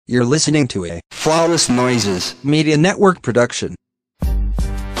You're listening to a Flawless Noises Media Network production.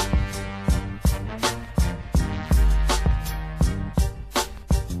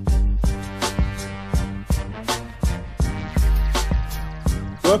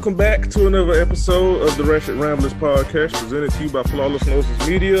 Welcome back to another episode of the Ratchet Ramblers podcast, presented to you by Flawless Noises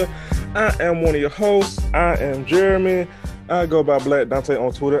Media. I am one of your hosts. I am Jeremy. I go by Black Dante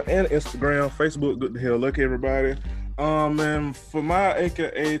on Twitter and Instagram, Facebook. Good to hell, look everybody. And for my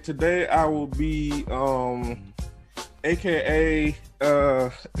AKA today, I will be AKA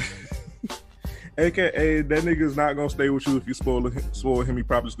AKA that nigga's not gonna stay with you if you spoil him. He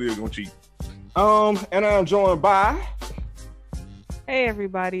probably still gonna cheat. And I'm joined by. Hey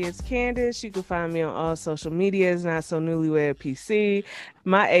everybody, it's Candace. You can find me on all social medias, Not So Newlywed PC.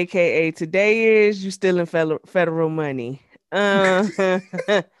 My AKA today is you stealing federal money.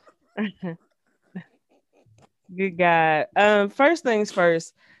 Good God. First things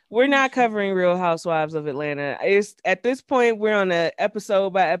first, we're not covering Real Housewives of Atlanta. It's at this point we're on an episode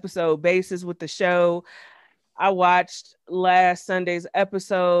by episode basis with the show. I watched last Sunday's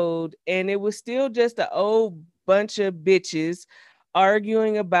episode and it was still just an old bunch of bitches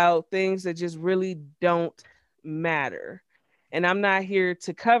arguing about things that just really don't matter. And I'm not here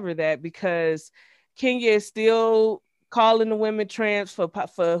to cover that because Kenya is still calling the women tramps for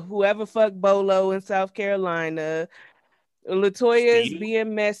whoever fucked Bolo in South Carolina. Latoya is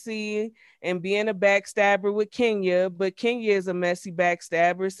being messy and being a backstabber with Kenya, but Kenya is a messy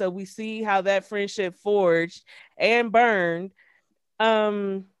backstabber. So we see how that friendship forged and burned.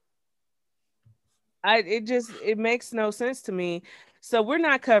 It makes no sense to me. So we're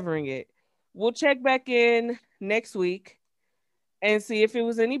not covering it. We'll check back in next week and see if it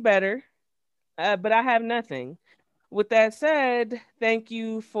was any better. But I have nothing. With that said, thank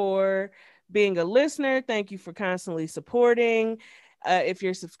you for being a listener. Thank you for constantly supporting. If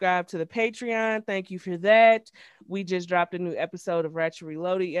you're subscribed to the Patreon, thank you for that. We just dropped a new episode of Ratchet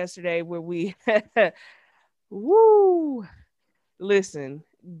Reloaded yesterday where we woo. Listen,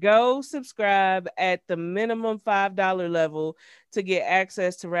 go subscribe at the minimum $5 level to get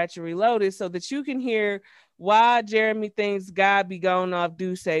access to Ratchet Reloaded so that you can hear why Jeremy thinks God be going off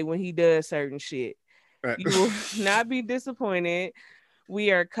Duce when he does certain shit. You will not be disappointed. We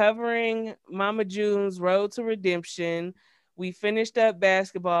are covering Mama June's Road to Redemption. We finished up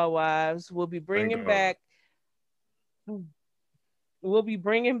Basketball Wives. We'll be bringing back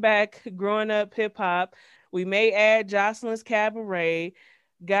Growing Up Hip Hop. We may add Jocelyn's Cabaret.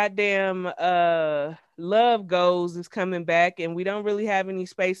 Goddamn Love Goes is coming back, and we don't really have any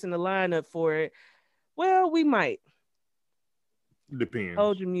space in the lineup for it. Well, we might. Depends.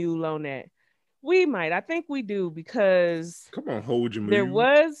 Hold your mule on that. We might. I think we do because come on, hold your mule.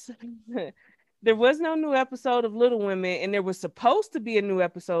 There was no new episode of Little Women, and there was supposed to be a new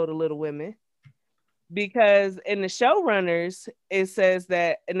episode of Little Women. Because in the showrunners, it says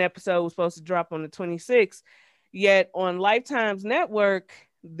that an episode was supposed to drop on the 26th. Yet on Lifetime's network,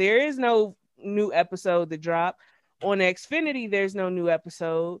 there is no new episode to drop. On Xfinity, there's no new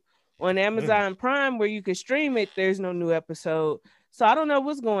episode. On Amazon Prime, where you can stream it, there's no new episode. So I don't know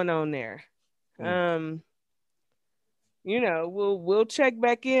what's going on there. We'll check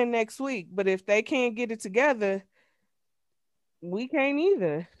back in next week. But if they can't get it together, we can't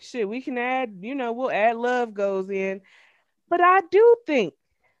either. Shit, we can add, we'll add Love Goes in. But I do think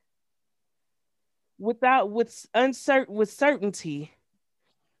with certainty,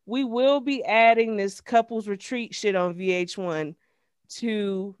 we will be adding this couples retreat shit on VH1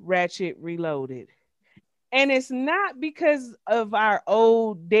 to Ratchet Reloaded. And it's not because of our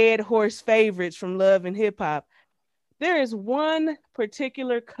old dead horse favorites from Love and Hip Hop. There is one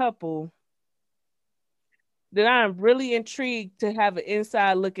particular couple that I'm really intrigued to have an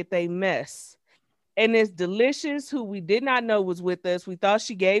inside look at they mess. And it's Delicious, who we did not know was with us. We thought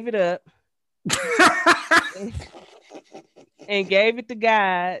she gave it up. and gave it to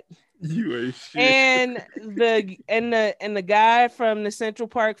God. You ain't shit. And the guy from the Central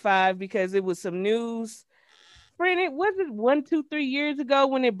Park Five, because it was some news. Friend, it wasn't 1, 2, 3 years ago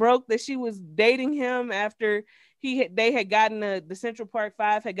when it broke that she was dating him after they had gotten the Central Park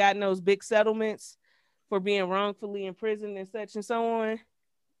Five had gotten those big settlements for being wrongfully imprisoned and such and so on.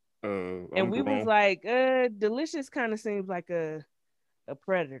 And we was like, Delicious kind of seems like a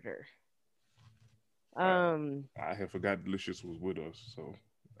predator. I had forgot Delicious was with us, so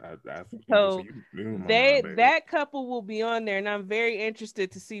that couple will be on there, and I'm very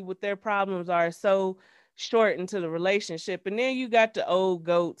interested to see what their problems are so short into the relationship. And then you got the old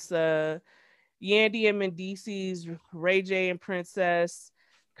goats, Yandy and Mendices, Ray J and Princess,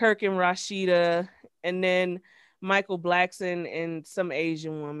 Kirk and Rashida, and then Michael Blackson and some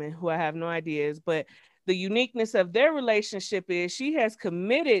Asian woman who I have no ideas, but the uniqueness of their relationship is she has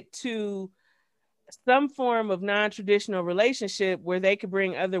committed to some form of non-traditional relationship where they could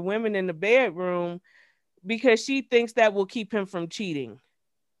bring other women in the bedroom because she thinks that will keep him from cheating.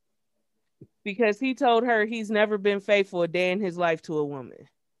 Because he told her he's never been faithful a day in his life to a woman.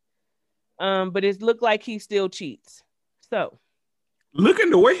 But it looked like he still cheats. So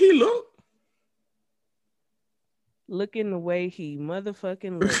looking the way he looked. Looking the way he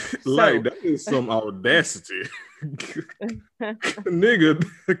motherfucking looked. Like, that is some audacity. Nigga,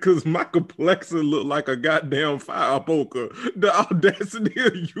 because Michael Blackson looked like a goddamn fire poker. The audacity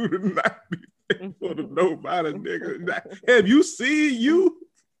of you to not be faithful to nobody, nigga. Have you seen you?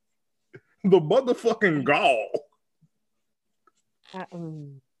 The motherfucking gall.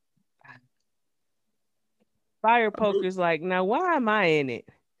 Fire poker's like, now why am I in it?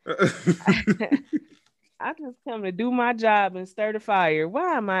 I just come to do my job and stir the fire.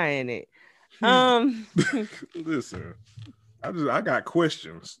 Why am I in it? Listen, I got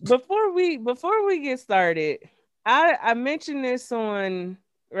questions. Before we get started, I mentioned this on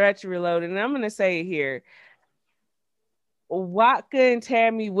Ratchet Reloaded, and I'm gonna say it here. Waka and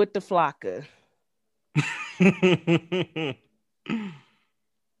Tammy with the flocka.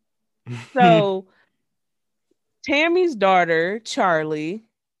 So Tammy's daughter, Charlie,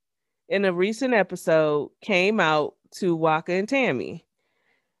 in a recent episode, came out to Waka and Tammy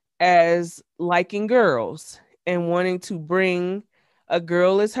as liking girls and wanting to bring a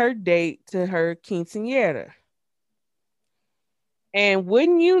girl as her date to her quinceañera. And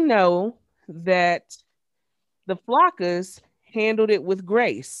wouldn't you know that the Flockas handled it with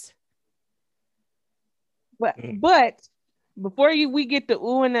grace. But before we get the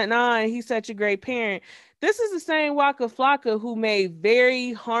ooh and nah, and he's such a great parent, this is the same Waka Flocka who made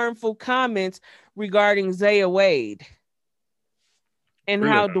very harmful comments regarding Zaya Wade and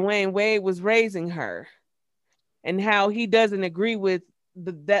how Dwayne Wade was raising her and how he doesn't agree with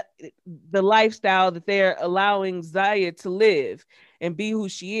the lifestyle that they're allowing Zaya to live and be who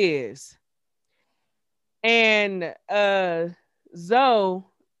she is. And Zoe,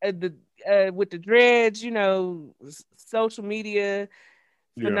 with the dreads, social media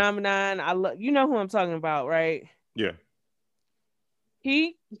phenomenon. I love, who I'm talking about, right? Yeah.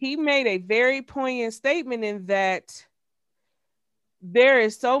 He made a very poignant statement in that there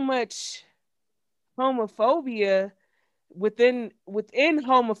is so much homophobia within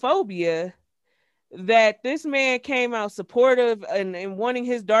homophobia that this man came out supportive and wanting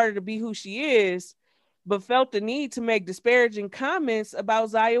his daughter to be who she is, but felt the need to make disparaging comments about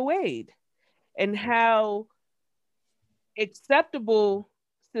Zaya Wade and how acceptable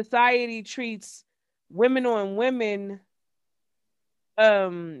society treats women on women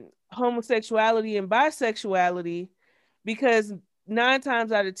homosexuality and bisexuality, because 9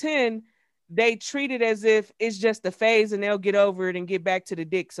 times out of 10 they treat it as if it's just a phase and they'll get over it and get back to the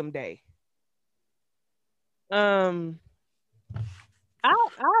dick someday. I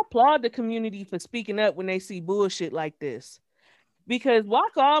applaud the community for speaking up when they see bullshit like this, because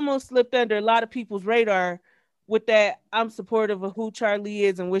Waka almost slipped under a lot of people's radar with that I'm supportive of who Charlie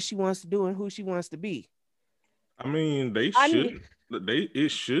is and what she wants to do and who she wants to be. I mean,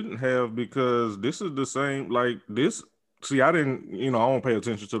 it shouldn't have, because this is the same, like this. See, I don't pay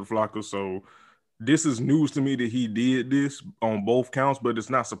attention to the Flocka, so this is news to me that he did this on both counts, but it's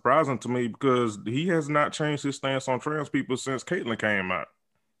not surprising to me because he has not changed his stance on trans people since Caitlyn came out.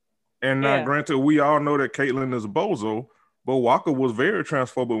 And now, granted, we all know that Caitlyn is a bozo, but Waka was very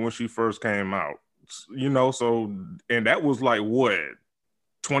transphobic when she first came out. So, and that was like, what,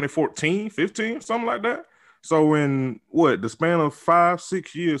 2014, 15, something like that? So in, the span of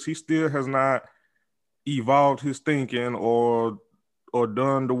 5-6 years, he still has not evolved his thinking or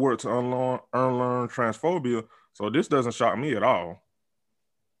done the work to unlearn transphobia. So this doesn't shock me at all.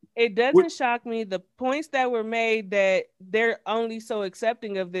 It doesn't shock me. The points that were made that they're only so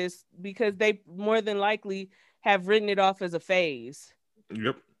accepting of this because they more than likely have written it off as a phase.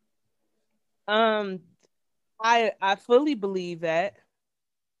 Yep. I fully believe that.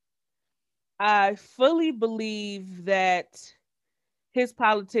 I fully believe that his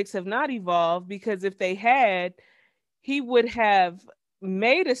politics have not evolved, because if they had, he would have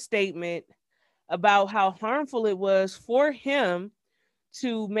made a statement about how harmful it was for him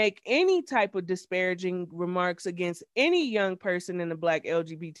to make any type of disparaging remarks against any young person in the Black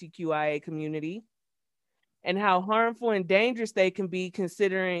LGBTQIA community, and how harmful and dangerous they can be,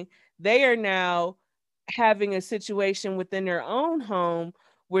 considering they are now having a situation within their own home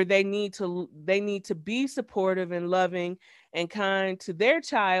where they need to be supportive and loving and kind to their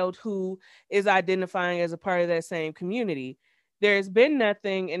child who is identifying as a part of that same community. There's been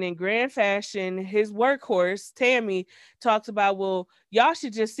nothing. And in grand fashion, his workhorse, Tammy, talks about, well, y'all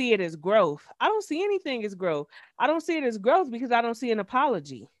should just see it as growth. I don't see anything as growth. I don't see it as growth because I don't see an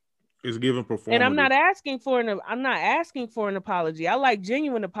apology. It's given And I'm performative. not asking for an apology. I like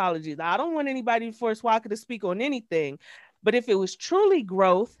genuine apologies. I don't want anybody to force Walker to speak on anything. But if it was truly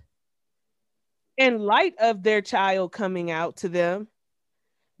growth in light of their child coming out to them,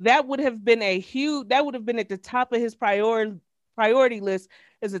 that would have been at the top of his priority list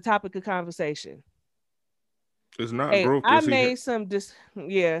as a topic of conversation. It's not Hey, growth. I made some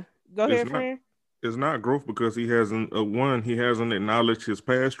yeah. Go ahead, friend. It's not growth because he hasn't one, he hasn't acknowledged his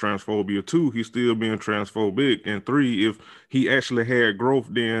past transphobia. Two, he's still being transphobic. And three, if he actually had growth,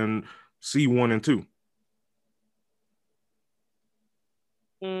 then C1 and 2.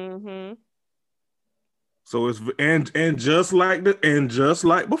 Mm-hmm. So it's and just like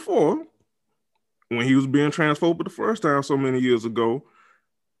before, when he was being transphobic the first time so many years ago,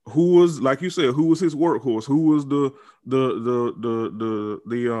 who was, like you said, who was his workhorse? Who was the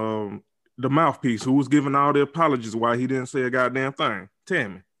mouthpiece? Who was giving all the apologies why he didn't say a goddamn thing?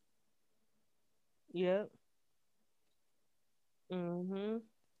 Tammy. Yep. Mm-hmm.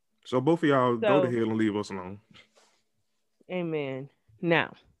 So both of y'all go to hell and leave us alone. Amen.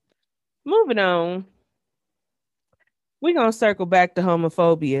 Now, moving on, we're gonna circle back to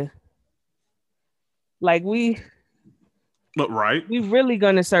homophobia. Like But right, we really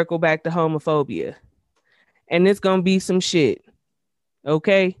gonna circle back to homophobia, and it's gonna be some shit.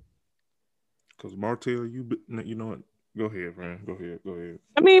 Okay. Because Martell, you know what? Go ahead, friend. Go ahead.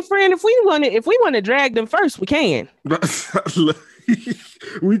 I mean, friend, if we want to drag them first, we can.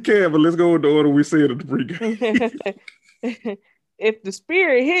 We can, but let's go in the order we said at the pregame. If the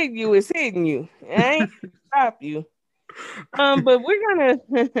spirit hit you, it's hitting you. I ain't gonna stop you. But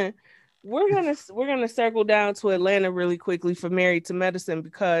we're gonna circle down to Atlanta really quickly for Married to Medicine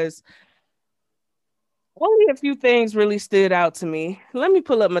because only a few things really stood out to me. Let me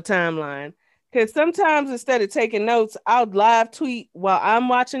pull up my timeline. Because sometimes instead of taking notes, I'll live tweet while I'm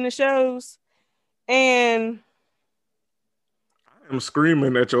watching the shows. And I am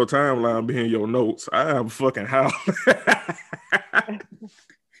screaming at your timeline being your notes. I am fucking howling.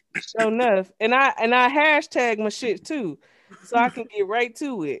 Sure enough. And I hashtag my shit too. So I can get right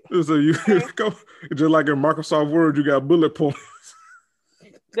to it. So you go just like in Microsoft Word, you got bullet points.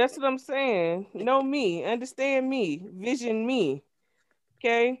 That's what I'm saying. Know me, understand me, vision me.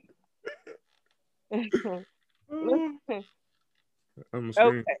 Okay. Okay.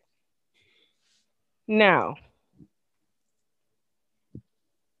 Now,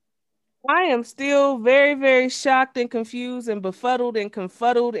 I am still very, very shocked and confused and befuddled and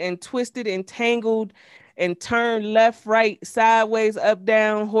confuddled and twisted and tangled and turned left, right, sideways, up,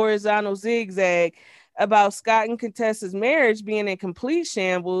 down, horizontal, zigzag about Scott and Contessa's marriage being in complete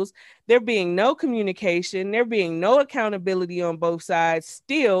shambles, there being no communication, there being no accountability on both sides.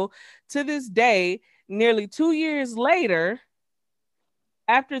 Still, to this day, nearly 2 years later,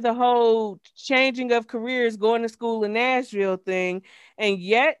 after the whole changing of careers, going to school in Nashville thing, and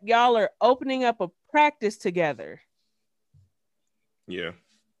yet y'all are opening up a practice together. Yeah.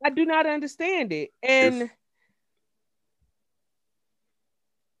 I do not understand it. And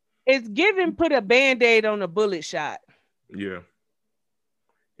it's given put a Band-Aid on a bullet shot. Yeah.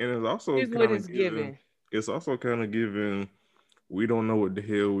 And it's also given. It's also kind of given we don't know what the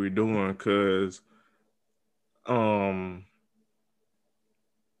hell we're doing because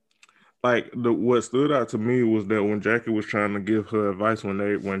like what stood out to me was that when Jackie was trying to give her advice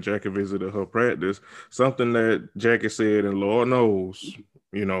when Jackie visited her practice, something that Jackie said, and Lord knows,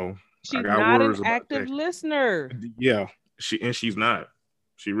 you know, she's I got not words an about active Jackie. Listener. Yeah, she's not.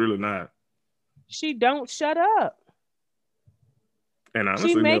 She really not. She don't shut up. And honestly,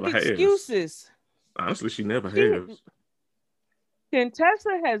 she make never excuses. Has. Honestly, she never has.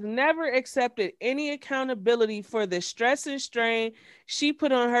 Contessa has never accepted any accountability for the stress and strain she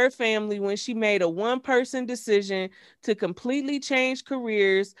put on her family when she made a one-person decision to completely change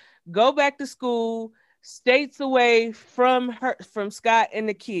careers, go back to school, states away from Scott and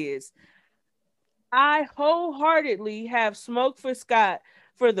the kids. I wholeheartedly have smoke for Scott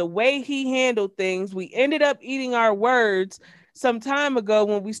for the way he handled things. We ended up eating our words some time ago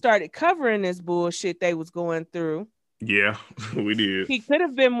when we started covering this bullshit they was going through. Yeah, we did. He could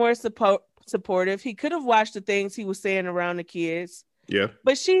have been more supportive. He could have watched the things he was saying around the kids. Yeah.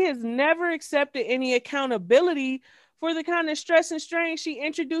 But she has never accepted any accountability for the kind of stress and strain she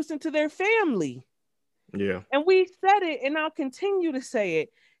introduced into their family. Yeah. And we said it, and I'll continue to say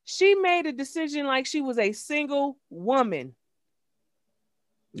it. She made a decision like she was a single woman.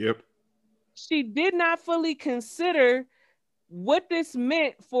 Yep. She did not fully consider what this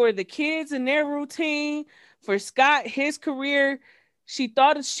meant for the kids and their routine, for Scott, his career. She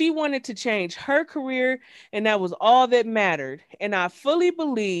thought she wanted to change her career, and that was all that mattered. And I fully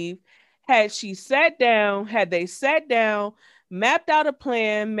believe had they sat down, mapped out a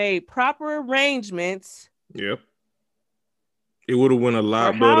plan, made proper arrangements. Yep. It would have went a For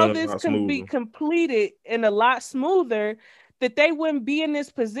lot better how and a this lot can be smoother. completed and a lot smoother, that they wouldn't be in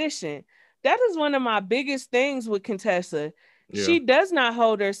this position. That is one of my biggest things with Contessa. Yeah. She does not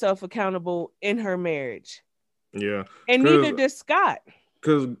hold herself accountable in her marriage. Yeah. And neither does Scott.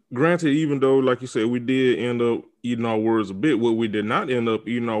 Because granted, even though, like you said, we did end up eating our words a bit, what we did not end up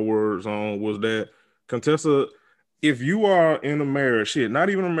eating our words on was that Contessa, if you are in a marriage, shit, not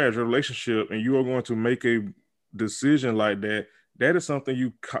even a marriage, a relationship, and you are going to make a decision like that, that is something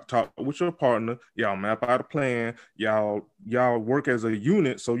you talk with your partner. Y'all map out a plan. Y'all work as a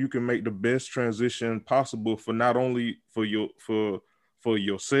unit so you can make the best transition possible for not only for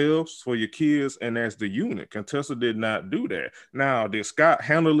yourselves, for your kids, and as the unit. Contessa did not do that. Now, did Scott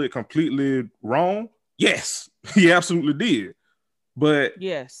handle it completely wrong? Yes, he absolutely did. But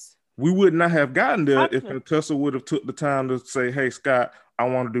yes, we would not have gotten there if Contessa would have took the time to say, hey, Scott, I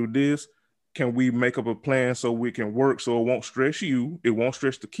want to do this. Can we make up a plan so we can work so it won't stress you, it won't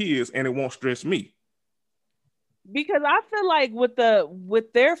stress the kids, and it won't stress me? Because I feel like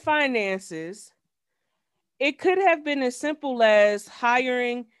with their finances, it could have been as simple as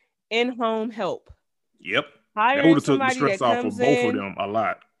hiring in-home help. Yep. That would Hiring have took the somebody stress that off for comes both of in them a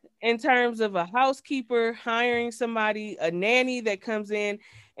lot. in terms of a housekeeper, hiring somebody, a nanny that comes in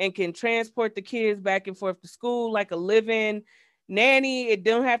and can transport the kids back and forth to school, like a live-in nanny. It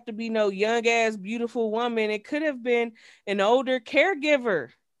don't have to be no young ass beautiful woman. It could have been an older caregiver.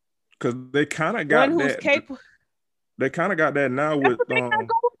 Because they kind of One got who's that. capable. They kind of got that now That's with what they got going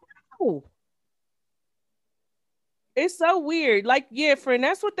on. It's so weird. Like, yeah, friend,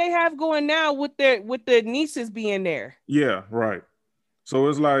 that's what they have going now with the nieces being there. Yeah, right. So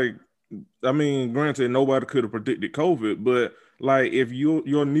it's like, I mean, granted, nobody could have predicted COVID, but like if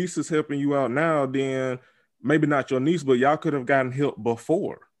your niece is helping you out now, then maybe not your niece, but y'all could have gotten help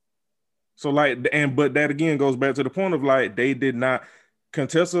before. So like, but that again goes back to the point of like they did not,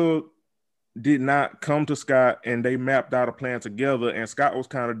 Contessa did not come to Scott and they mapped out a plan together, and Scott was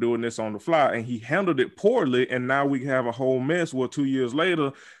kind of doing this on the fly and he handled it poorly, and now we have a whole mess where 2 years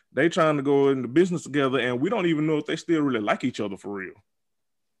later they trying to go into business together and we don't even know if they still really like each other for real.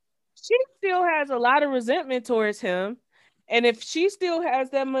 She still has a lot of resentment towards him, and if she still has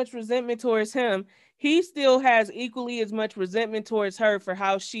that much resentment towards him, he still has equally as much resentment towards her for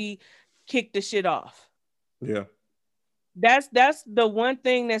how she kicked the shit off. Yeah. That's the one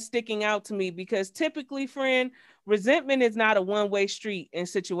thing that's sticking out to me, because typically, friend, resentment is not a one-way street in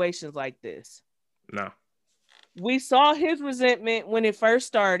situations like this. No. We saw his resentment when it first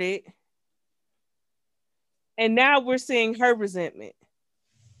started, and now we're seeing her resentment.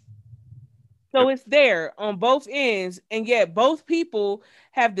 So it's there on both ends, and yet both people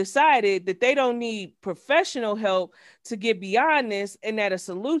have decided that they don't need professional help to get beyond this, and that a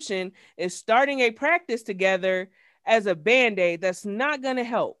solution is starting a practice together as a Band-Aid that's not going to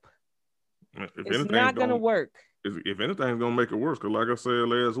help. It's not going to work. If anything's going to make it worse, because like I said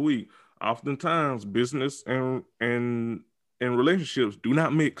last week, oftentimes business and relationships do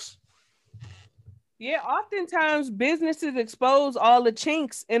not mix. Yeah, oftentimes businesses expose all the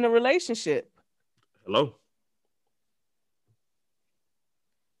chinks in a relationship. Hello.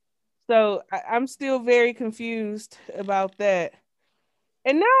 So I'm still very confused about that.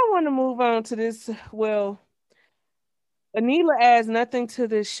 And now I want to move on to this. Well, Anila adds nothing to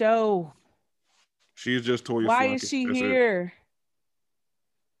this show. She's just Toya. Why is she here?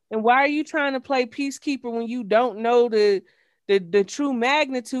 And why are you trying to play peacekeeper when you don't know the true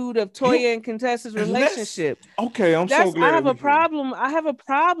magnitude of Toya and Contessa's relationship? Okay, I'm so glad. I have a problem. I have a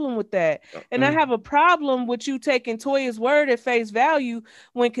problem with that. And I have a problem with you taking Toya's word at face value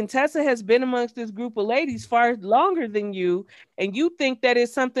when Contessa has been amongst this group of ladies far longer than you, and you think that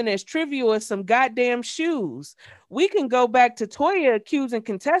it's something as trivial as some goddamn shoes. We can go back to Toya accusing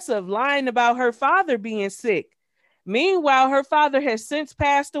Contessa of lying about her father being sick. Meanwhile, her father has since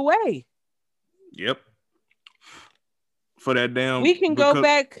passed away. Yep. For that damn, we can go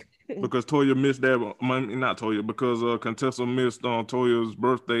back because Toya missed that. Not Toya, because Contessa missed on Toya's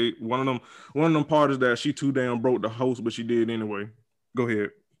birthday. One of them parties that she too damn broke the host, but she did anyway. Go ahead,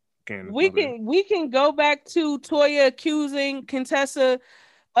 Candace. We can go back to Toya accusing Contessa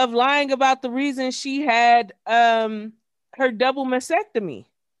of lying about the reason she had her double mastectomy.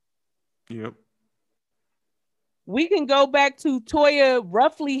 Yep. We can go back to Toya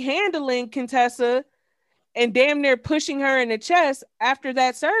roughly handling Contessa and damn near pushing her in the chest after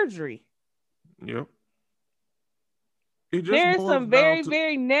that surgery. Yep. It just There's boils some down very, to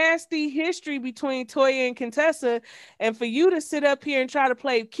very nasty history between Toya and Contessa. And for you to sit up here and try to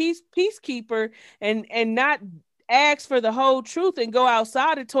play peacekeeper and not ask for the whole truth and go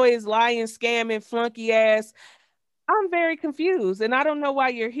outside of Toya's lying, scamming, flunky ass, I'm very confused. And I don't know why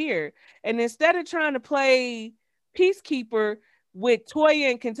you're here. And instead of trying to play peacekeeper with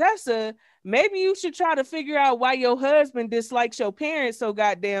Toya and Contessa, maybe you should try to figure out why your husband dislikes your parents so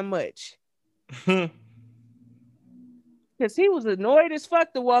goddamn much. Because he was annoyed as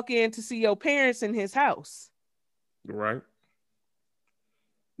fuck to walk in to see your parents in his house. Right.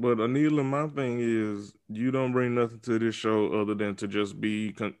 But Anila, my thing is, you don't bring nothing to this show other than to just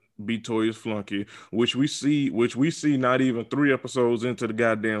be Toya's flunky, which we see not even 3 episodes into the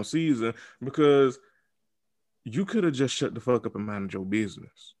goddamn season, because you could have just shut the fuck up and manage your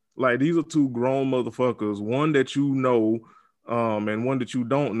business. Like, these are 2 grown motherfuckers, one that you know, and one that you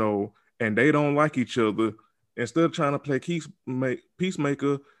don't know, and they don't like each other. Instead of trying to play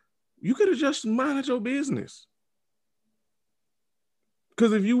peacemaker, you could have just managed your business.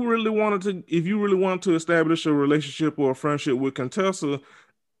 Because if you really wanted to establish a relationship or a friendship with Contessa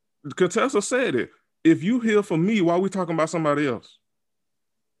said it. If you here for me, why are we talking about somebody else?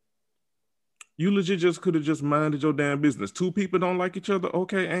 You legit just could have just minded your damn business. 2 people don't like each other.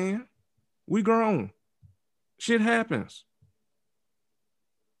 Okay, and we grown. Shit happens.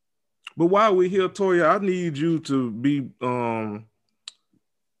 But while we're here, Toya, I need you to be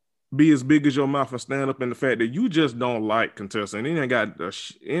as big as your mouth and stand up in the fact that you just don't like Contessa, and it ain't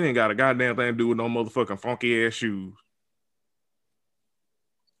got a goddamn thing to do with no motherfucking funky ass shoes.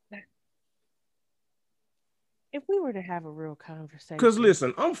 If we were to have a real conversation, because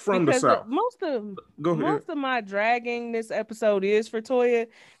listen, I'm from the South. Most of my dragging this episode is for Toya,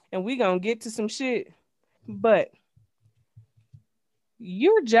 and we gonna get to some shit. But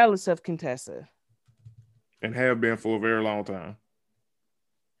you're jealous of Contessa, and have been for a very long time.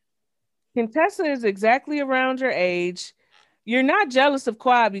 Contessa is exactly around your age. You're not jealous of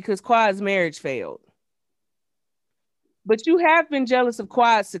Quad because Quad's marriage failed. But you have been jealous of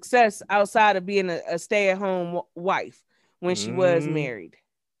Quad's success outside of being a stay-at-home wife when she was married.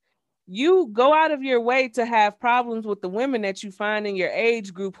 You go out of your way to have problems with the women that you find in your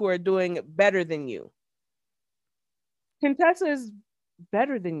age group who are doing better than you. Contessa is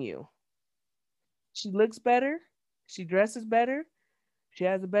better than you. She looks better. She dresses better. She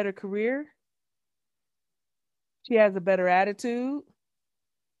has a better career. She has a better attitude.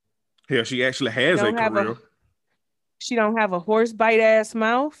 Yeah, she actually has a career. She don't have a horse bite ass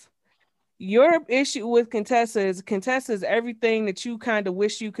mouth. Your issue with Contessa is everything that you kind of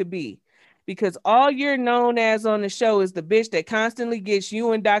wish you could be. Because all you're known as on the show is the bitch that constantly gets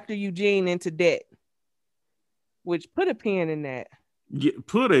you and Dr. Eugene into debt. Which, put a pin in that. Yeah,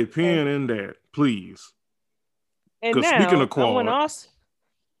 put a pin in that, please. And now, speaking of Quad,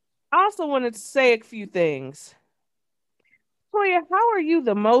 I also wanted to say a few things. Toya, how are you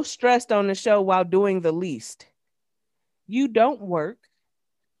the most stressed on the show while doing the least? You don't work.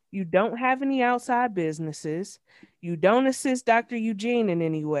 You don't have any outside businesses. You don't assist Dr. Eugene in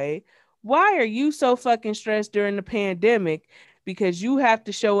any way. Why are you so fucking stressed during the pandemic? Because you have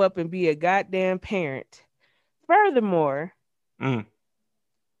to show up and be a goddamn parent. Furthermore,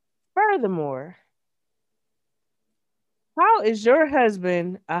 how is your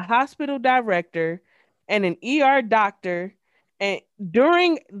husband a hospital director and an ER doctor and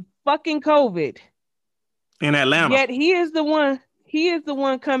during fucking COVID in Atlanta? Yet he is the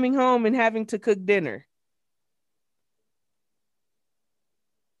one coming home and having to cook dinner.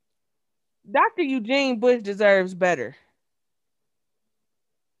 Dr. Eugene Bush deserves better.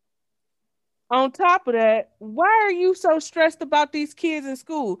 On top of that, why are you so stressed about these kids in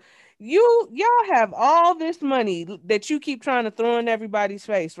school? Y'all have all this money that you keep trying to throw in everybody's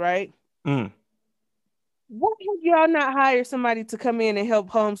face, right? Why would y'all not hire somebody to come in and help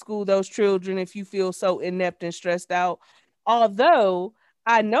homeschool those children if you feel so inept and stressed out? Although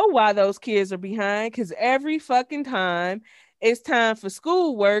I know why those kids are behind, because every fucking time it's time for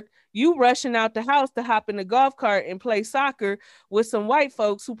schoolwork, you rushing out the house to hop in the golf cart and play soccer with some white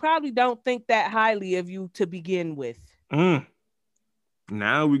folks who probably don't think that highly of you to begin with.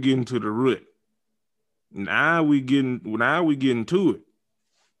 Now we getting to the root. Now we getting to it.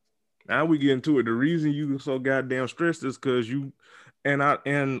 Now we get into it. The reason you so goddamn stressed is because you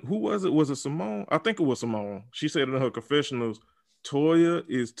and who was it? Was it Simone? I think it was Simone. She said in her confessionals, Toya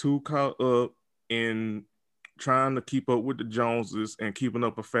is too caught up in trying to keep up with the Joneses and keeping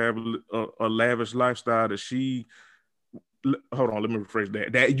up a lavish lifestyle that hold on, let me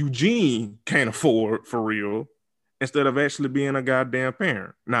rephrase that Eugene can't afford for real, instead of actually being a goddamn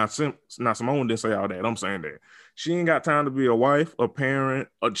parent. Now Simone didn't say all that. I'm saying that she ain't got time to be a wife, a parent,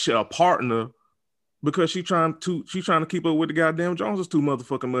 a partner, because she trying to keep up with the goddamn Joneses too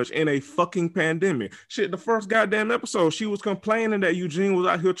motherfucking much in a fucking pandemic. Shit, the first goddamn episode, she was complaining that Eugene was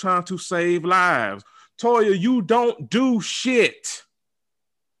out here trying to save lives. Toya, you don't do shit.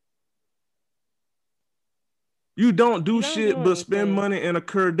 You don't do shit but spend money and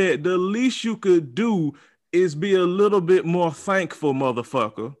incur debt. The least you could do is be a little bit more thankful,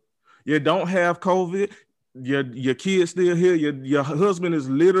 motherfucker. You don't have COVID. Your kid's still here. Your husband is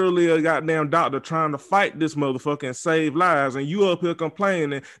literally a goddamn doctor trying to fight this motherfucker and save lives, and you up here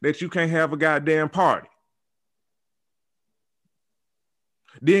complaining that you can't have a goddamn party.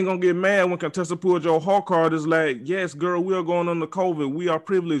 Then gonna get mad when Contessa pulled your whole card. Is like, yes, girl, we are going under COVID. We are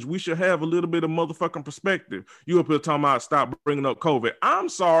privileged. We should have a little bit of motherfucking perspective. You up here talking about stop bringing up COVID. I'm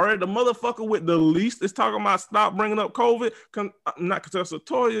sorry, the motherfucker with the least is talking about stop bringing up COVID. Not Contessa,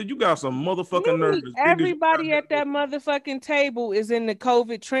 Toya, you got some motherfucking nerves. Everybody at that motherfucking table is in the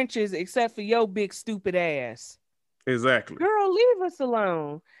COVID trenches except for your big stupid ass. Exactly. Girl, leave us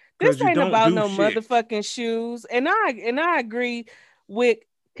alone. This ain't about no motherfucking shoes. And I agree with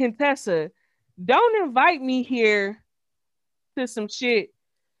Contessa. Don't invite me here to some shit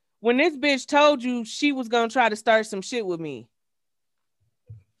when this bitch told you she was gonna try to start some shit with me.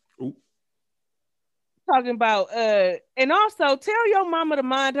 Ooh. Talking about and also tell your mama to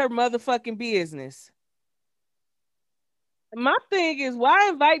mind her motherfucking business. My thing is, why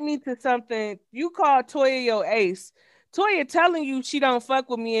invite me to something you call Toya your ace? Toya telling you she don't fuck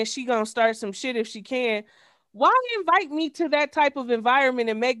with me and she gonna start some shit if she can. Why invite me to that type of environment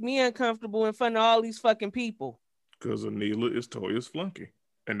and make me uncomfortable in front of all these fucking people? Because Anila is Toya's flunky.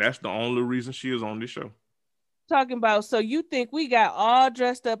 And that's the only reason she is on this show. Talking about, so you think we got all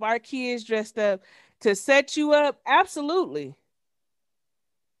dressed up, our kids dressed up to set you up? Absolutely.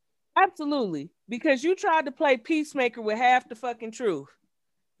 Absolutely. Because you tried to play peacemaker with half the fucking truth.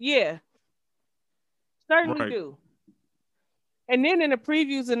 Yeah. Certainly do. And then in the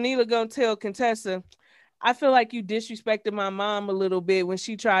previews, Anila gonna tell Contessa, I feel like you disrespected my mom a little bit when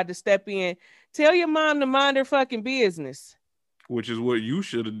she tried to step in. Tell your mom to mind her fucking business. Which is what you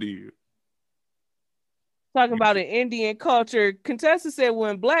should have did. Talking about an Indian culture. Contessa said,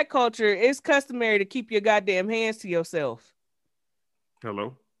 well, in Black culture, it's customary to keep your goddamn hands to yourself.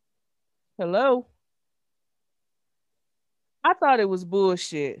 Hello? I thought it was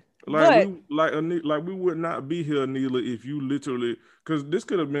bullshit. We would not be here, Neela, if you literally, because this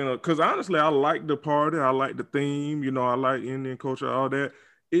could have been because honestly, I like the party, I like the theme, I like Indian culture, all that.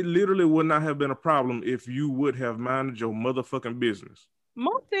 It literally would not have been a problem if you would have minded your motherfucking business.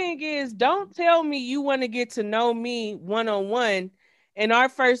 My thing is, don't tell me you want to get to know me one-on-one, and our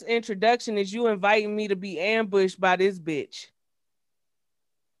first introduction is you inviting me to be ambushed by this bitch.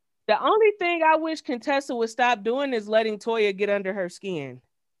 The only thing I wish Contessa would stop doing is letting Toya get under her skin.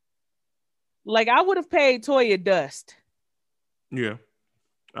 Like, I would have paid Toya dust. Yeah.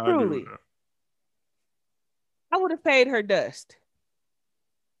 Truly. I would have paid her dust.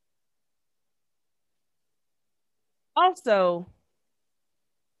 Also,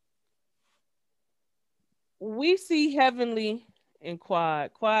 we see Heavenly and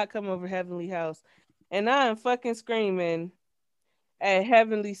Quad. Quad come over Heavenly house. And I am fucking screaming at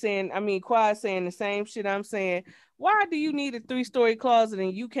Heavenly Quad saying the same shit I'm saying. Why do you need a 3-story closet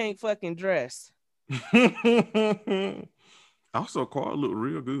and you can't fucking dress? Also, Quad look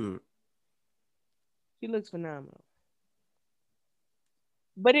real good. She looks phenomenal.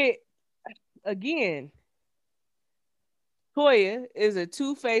 But again, Toya is a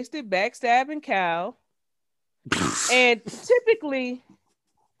two-faced, backstabbing cow. And typically,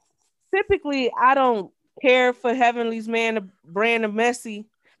 I don't care for Heavenly's brand of messy,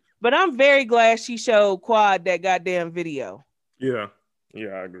 but I'm very glad she showed Quad that goddamn video. Yeah, I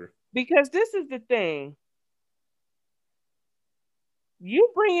agree. Because this is the thing.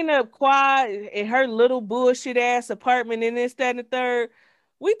 You bringing up Quad in her little bullshit ass apartment in this, that, and the third.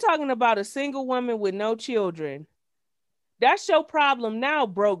 We talking about a single woman with no children. That's your problem now,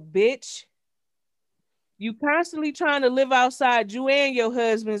 broke bitch. You constantly trying to live outside you and your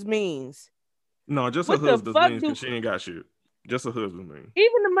husband's means. No, just her husband's means because she ain't got shit. Just her husband's means.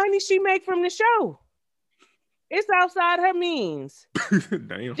 Even the money she make from the show, it's outside her means.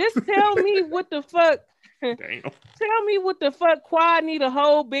 Damn. Just tell me what the fuck. Damn. Tell me what the fuck Quad need a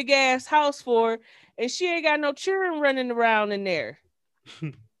whole big ass house for, and she ain't got no children running around in there.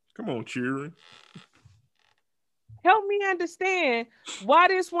 Come on, children. Help me understand why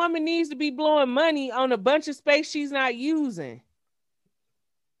this woman needs to be blowing money on a bunch of space she's not using.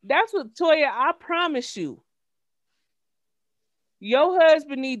 That's what, Toya, I promise you. Your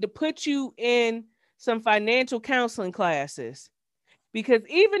husband need to put you in some financial counseling classes, because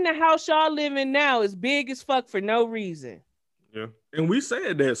even the house y'all live in now is big as fuck for no reason. Yeah. And we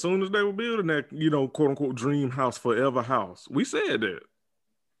said that as soon as they were building that, quote unquote dream house, forever house. We said that.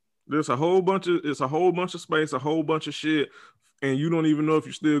 It's a whole bunch of space, a whole bunch of shit, and you don't even know if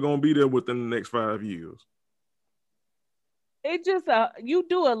you're still gonna be there within the next 5 years. It just you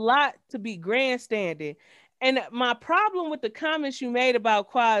do a lot to be grandstanding. And my problem with the comments you made about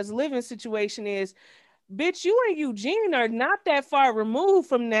Quad's living situation is, bitch, you and Eugene are not that far removed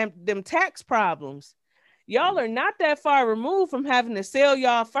from them tax problems. Y'all are not that far removed from having to sell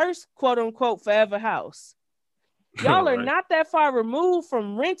y'all first quote unquote forever house. Y'all are not that far removed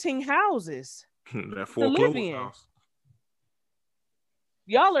from renting houses that to live in. House.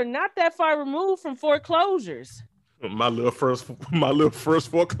 Y'all are not that far removed from foreclosures. My little first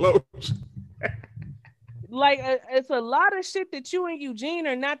foreclosure. Like, it's a lot of shit that you and Eugene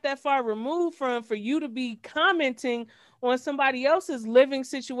are not that far removed from for you to be commenting on somebody else's living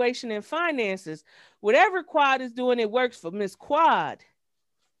situation and finances. Whatever Quad is doing, it works for Miss Quad.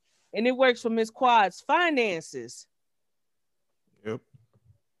 And it works for Miss Quad's finances. Yep.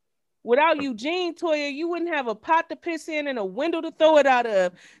 Without Eugene, Toya, you wouldn't have a pot to piss in and a window to throw it out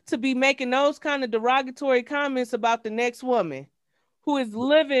of to be making those kind of derogatory comments about the next woman who is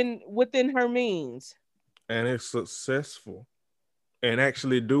living within her means. And is successful and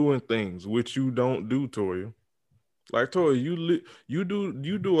actually doing things which you don't do, Toya. Like, Toya, you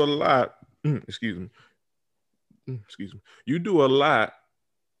do a lot. Excuse me. You do a lot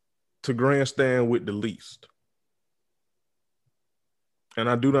to grandstand with the least. And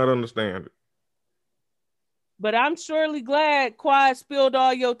I do not understand it. But I'm surely glad Quad spilled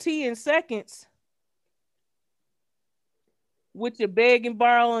all your tea in seconds. With your begging,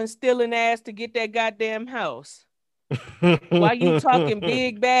 borrowing, stealing ass to get that goddamn house. While you talking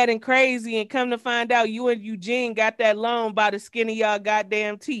big, bad, and crazy, and come to find out you and Eugene got that loan by the skin of y'all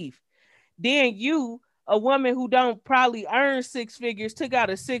goddamn teeth. Then you, a woman who don't probably earn 6 figures, took out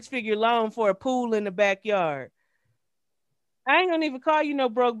a 6-figure loan for a pool in the backyard. I ain't gonna even call you no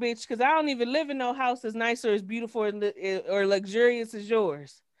broke bitch, because I don't even live in no house as nice or as beautiful or luxurious as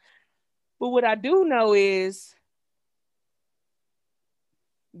yours. But what I do know is,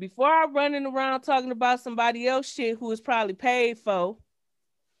 before I'm running around talking about somebody else shit who is probably paid for,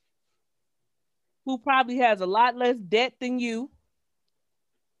 who probably has a lot less debt than you,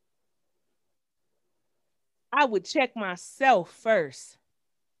 I would check myself first.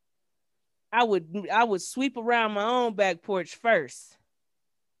 I would sweep around my own back porch first.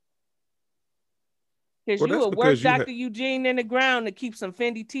 Because you would work Dr. Eugene in the ground to keep some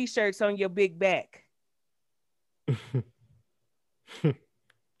Fendi t-shirts on your big back.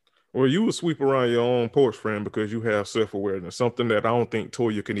 Well, you would sweep around your own porch, friend, because you have self-awareness, something that I don't think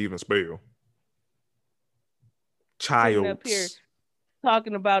Toya can even spell. Child. Up here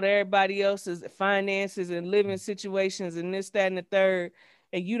talking about everybody else's finances and living situations and this, that, and the third,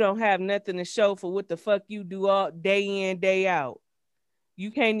 and you don't have nothing to show for what the fuck you do all day in, day out. You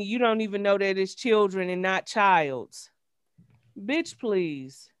don't even know that it's children and not child's. Bitch,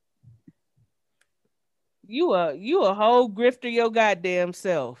 please. You a whole grifter your goddamn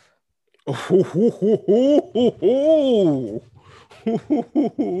self. Married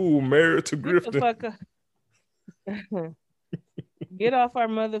to grifting. Get off our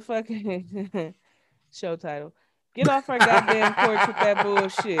motherfucking show title. Get off our goddamn porch with that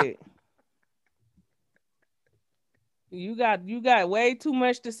bullshit. You got way too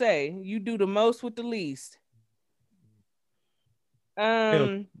much to say. You do the most with the least.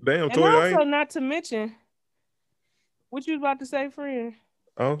 Damn, and Toya, also not to mention, what you was about to say, friend?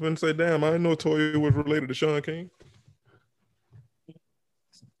 I was going to say, damn, I didn't know Toya was related to Sean King.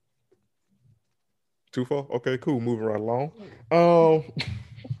 Too far? Okay, cool. Moving right along.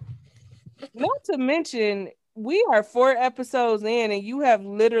 Not to mention, we are 4 episodes in, and you have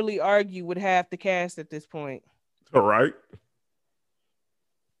literally argued with half the cast at this point. All right.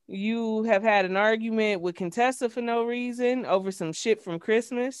 You have had an argument with Contessa for no reason over some shit from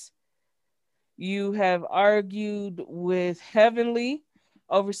Christmas. You have argued with Heavenly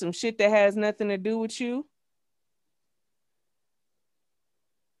over some shit that has nothing to do with you.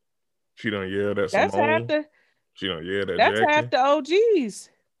 She done yelled at That's Simone. half the. She done yelled at That's Jackie. half the OGs.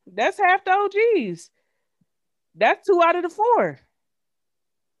 That's half the OGs. That's 2 out of the 4.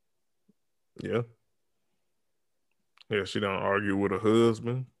 Yeah. Yeah, she done argue with her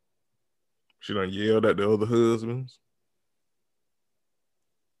husband. She done yelled at the other husbands.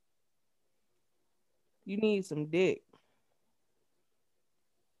 You need some dick.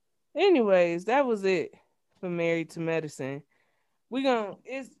 Anyways, that was it for Married to Medicine.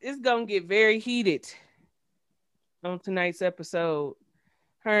 It's gonna get very heated on tonight's episode.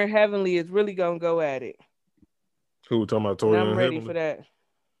 Her and Heavenly is really gonna go at it. Who talking about And Toya I'm and ready Heavenly? for that.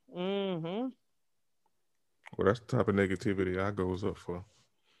 Mm-hmm. Well, that's the type of negativity I goes up for.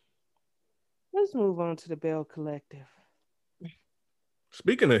 Let's move on to the Bell Collective.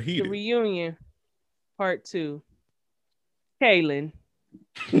 Speaking of The heated, reunion, part 2. Kaylin.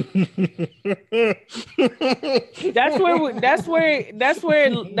 That's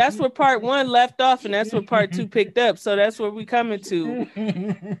where part 1 left off, and that's where part 2 picked up. So that's where we coming to.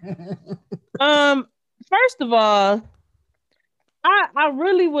 First of all, I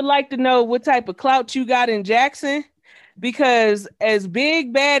really would like to know what type of clout you got in Jackson, because as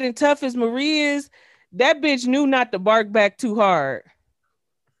big, bad, and tough as Marie is, that bitch knew not to bark back too hard.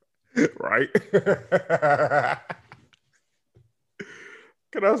 Right?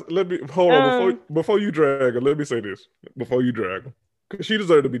 Let me hold on before you drag her. Let me say this before you drag her, because she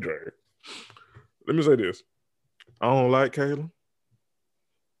deserved to be dragged. Let me say this: I don't like Kayla.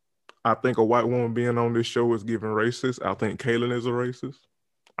 I think a white woman being on this show is giving racist. I think Kaylin is a racist.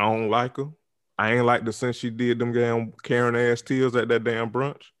 I don't like her. I ain't like her since she did them damn Karen ass tears at that damn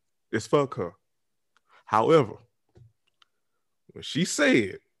brunch. It's fuck her. However, when she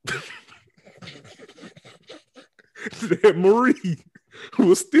said that Marie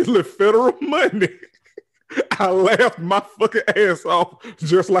was stealing federal money, I laughed my fucking ass off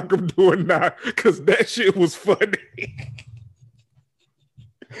just like I'm doing now, because that shit was funny.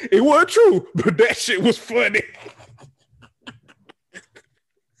 It wasn't true, but that shit was funny.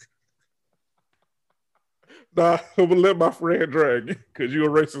 Nah, I'm gonna let my friend drag you, because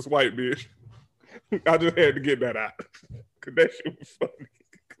you're a racist white bitch. I just had to get that out, because that shit was funny.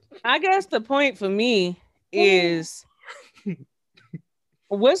 I guess the point for me is,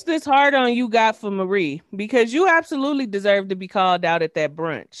 what's this hard on you got for Marie? Because you absolutely deserve to be called out at that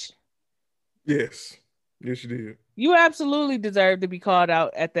brunch. Yes. Yes, you did. You absolutely deserve to be called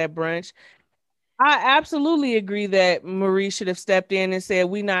out at that brunch. I absolutely agree that Marie should have stepped in and said,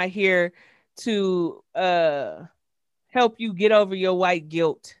 we're not here to help you get over your white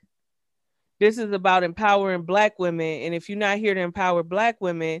guilt. This is about empowering Black women. And if you're not here to empower Black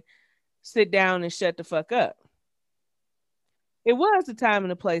women, sit down and shut the fuck up. It was the time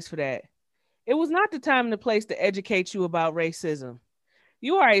and the place for that. It was not the time and the place to educate you about racism.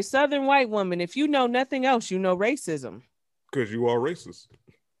 You are a Southern white woman. If you know nothing else, you know racism. Because you are racist.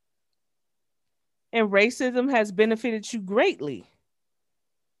 And racism has benefited you greatly,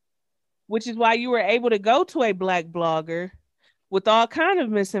 which is why you were able to go to a Black blogger with all kind of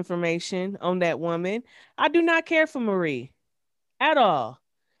misinformation on that woman. I do not care for Marie at all.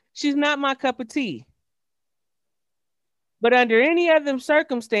 She's not my cup of tea. But under any other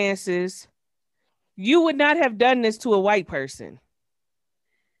circumstances, you would not have done this to a white person.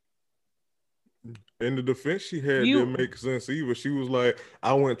 In the defense she had didn't make sense either. She was like,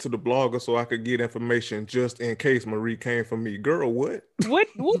 I went to the blogger so I could get information just in case Marie came for me. Girl, what? What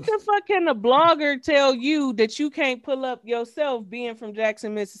the fuck can a blogger tell you that you can't pull up yourself being from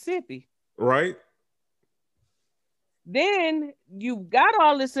Jackson, Mississippi? Right. Then you got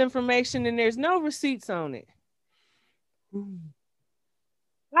all this information and there's no receipts on it.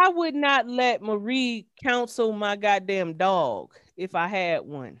 I would not let Marie counsel my goddamn dog if I had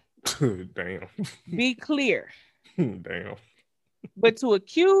one. Damn. Be clear. Damn. But to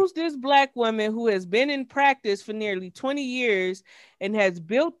accuse this Black woman who has been in practice for nearly 20 years and has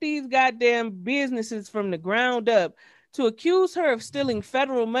built these goddamn businesses from the ground up, to accuse her of stealing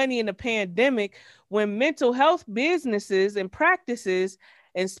federal money in a pandemic when mental health businesses and practices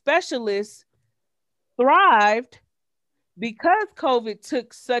and specialists thrived because COVID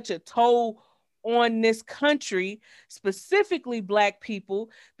took such a toll on this country, specifically Black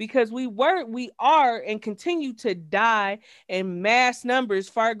people, because we are and continue to die in mass numbers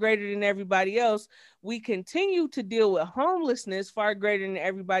far greater than everybody else. We continue to deal with homelessness far greater than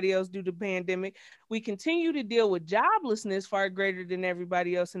everybody else due to the pandemic. We continue to deal with joblessness far greater than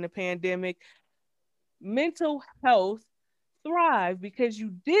everybody else in the pandemic. Mental health thrive because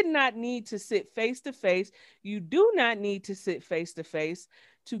you did not need to sit face to face. You do not need to sit face to face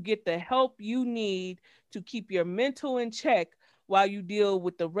to get the help you need to keep your mental in check while you deal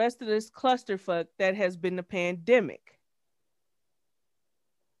with the rest of this clusterfuck that has been the pandemic.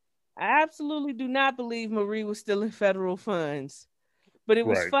 I absolutely do not believe Marie was stealing federal funds, but it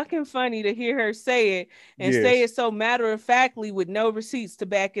was fucking funny to hear her say it and say it so matter-of-factly with no receipts to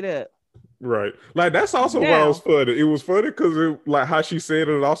back it up. Right. Like that's also why it was Now, funny. It was funny because it like how she said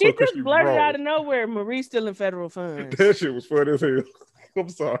it and also he because just she was blurted out wrong. of nowhere, Marie stealing federal funds. That shit was funny as hell. I'm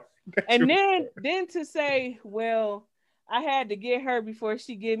sorry. That shit And was- then to say, well, I had to get her before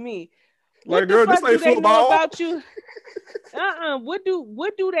she get me. What like, the girl, this fuck do ain't they know football. about you?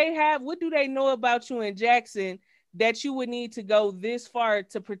 What do they have? What do they know about you in Jackson that you would need to go this far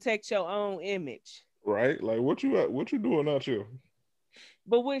to protect your own image? Right? Like what you doing out here?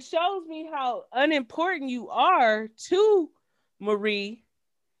 But what shows me how unimportant you are to Marie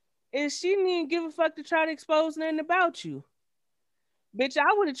is she didn't even give a fuck to try to expose nothing about you. Bitch,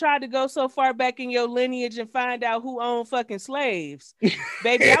 I would have tried to go so far back in your lineage and find out who owned fucking slaves.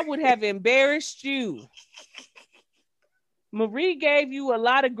 Baby, I would have embarrassed you. Marie gave you a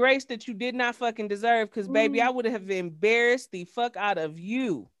lot of grace that you did not fucking deserve because, baby, I would have embarrassed the fuck out of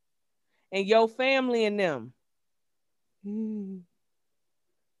you and your family and them.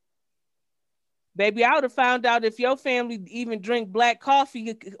 Baby, I would have found out if your family even drink black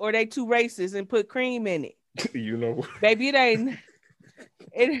coffee or they too racist and put cream in it. You know. Baby, it ain't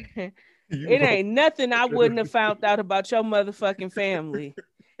You it know. ain't nothing I wouldn't have found out about your motherfucking family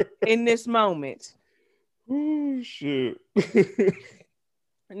in this moment. Oh shit.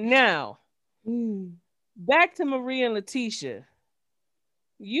 Now, back to Marie and Letitia.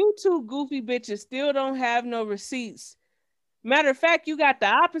 You two goofy bitches still don't have no receipts. Matter of fact, you got the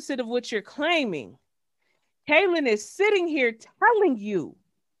opposite of what you're claiming. Kaylin is sitting here telling you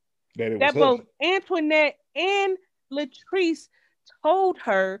that it was that her. both Antoinette and Latrice told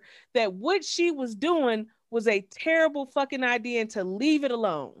her that what she was doing was a terrible fucking idea and to leave it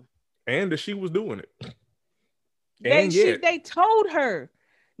alone. And that she was doing it. They told her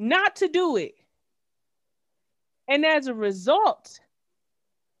not to do it. And as a result,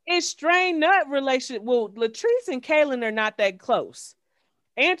 it strained that relationship. Well, Latrice and Kaylin are not that close.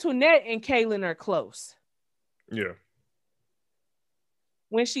 Antoinette and Kaylin are close. Yeah.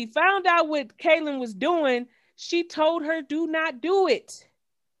 When she found out what Kaylin was doing, she told her, do not do it.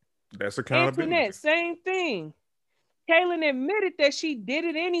 That's accountability. Antoinette, same thing. Kaylin admitted that she did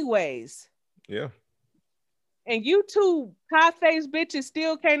it anyways. Yeah. And you two pie-faced bitches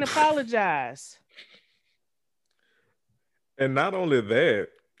still can't apologize. And not only that,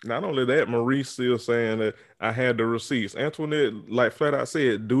 Marie's still saying that I had the receipts. Antoinette, like flat out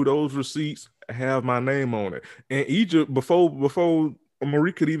said, do those receipts have my name on it? And Egypt, before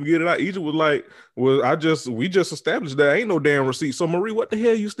Marie could even get it out, Egypt was like, well, we just established that ain't no damn receipt. So Marie, what the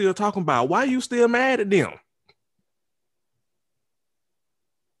hell you still talking about? Why are you still mad at them?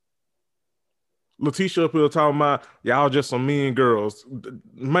 Letitia up here talking about y'all just some mean girls.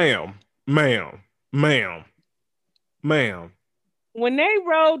 Ma'am. When they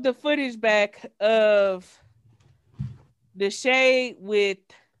rolled the footage back of the shade with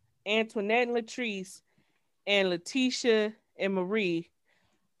Antoinette and Latrice and Letitia and Marie,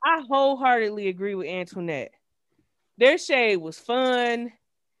 I wholeheartedly agree with Antoinette. Their shade was fun.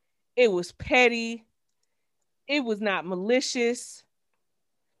 It was petty. It was not malicious.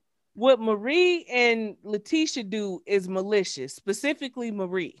 What Marie and Letitia do is malicious, specifically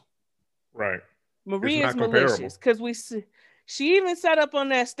Marie. Right. Marie is malicious because she even sat up on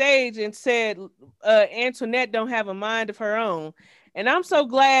that stage and said Antoinette don't have a mind of her own. And I'm so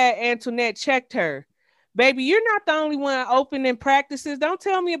glad Antoinette checked her. Baby, you're not the only one opening practices. Don't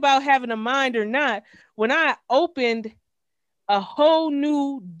tell me about having a mind or not. When I opened a whole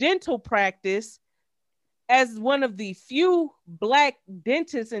new dental practice as one of the few Black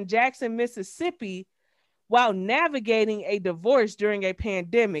dentists in Jackson, Mississippi, while navigating a divorce during a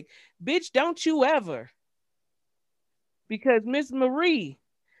pandemic. Bitch, don't you ever. Because Miss Marie,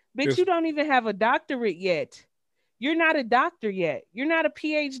 bitch, you don't even have a doctorate yet. You're not a doctor yet. You're not a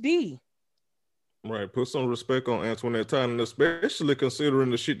PhD. Right. Put some respect on Antoinette Tyler, especially considering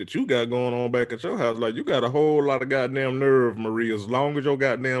the shit that you got going on back at your house. Like, you got a whole lot of goddamn nerve, Marie, as long as your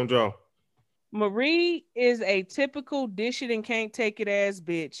goddamn jaw. Marie is a typical dish it and can't take it ass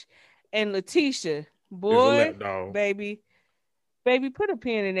bitch. And Letitia, boy, baby, put a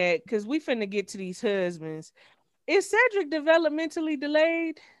pin in that because we finna get to these husbands. Is Cedric developmentally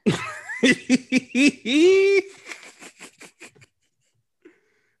delayed?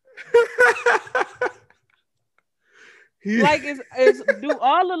 Like, do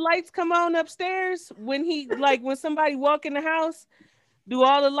all the lights come on upstairs when when somebody walk in the house? Do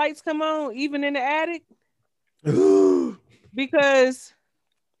all the lights come on even in the attic? Because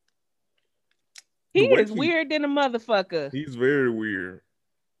he is weird than a motherfucker. He's very weird.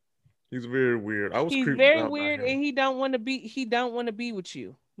 He's very weird. He's very weird, and he don't want to be with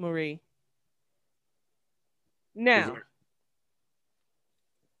you, Marie. Now,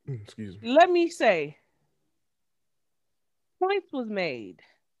 Excuse me. Let me say, points was made.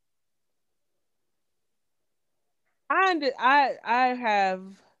 I have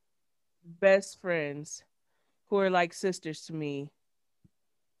best friends who are like sisters to me.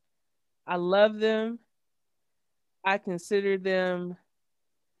 I love them. I consider them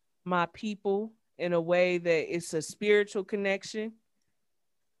my people in a way that it's a spiritual connection.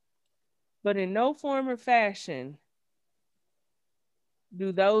 But in no form or fashion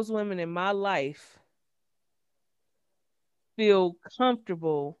do those women in my life feel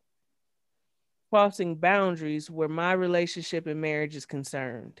comfortable crossing boundaries where my relationship and marriage is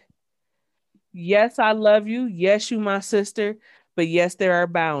concerned. Yes, I love you. Yes, you my sister. But yes, there are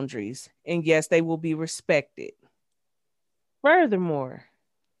boundaries. And yes, they will be respected. Furthermore,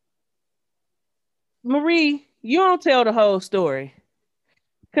 Marie, you don't tell the whole story.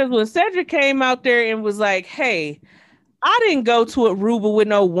 Because when Cedric came out there and was like, hey, I didn't go to Aruba with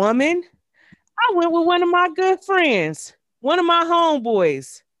no woman. I went with one of my good friends, one of my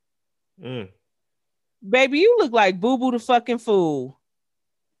homeboys. Baby, you look like Boo Boo the fucking fool.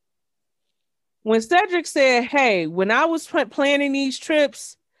 When Cedric said, hey, when I was planning these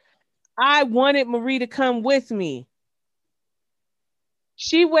trips, I wanted Marie to come with me.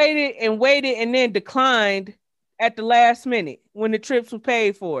 She waited and then declined at the last minute when the trips were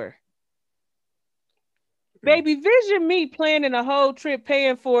paid for. Baby, vision me planning a whole trip,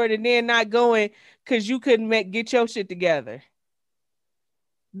 paying for it, and then not going because you couldn't get your shit together.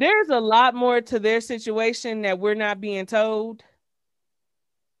 There's a lot more to their situation that we're not being told.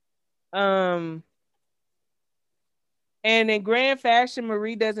 And in grand fashion,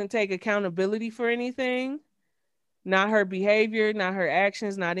 Marie doesn't take accountability for anything. Not her behavior, not her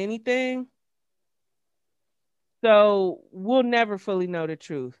actions, not anything. So we'll never fully know the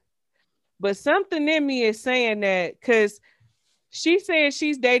truth. But something in me is saying that because she said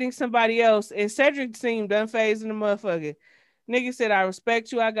she's dating somebody else, and Cedric seemed unfazed in the motherfucker. Nigga said, I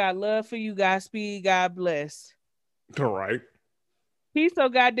respect you. I got love for you. Godspeed. God bless. All right. He's so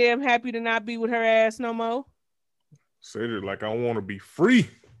goddamn happy to not be with her ass no more. Cedric, like, I want to be free.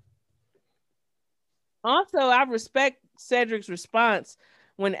 Also, I respect Cedric's response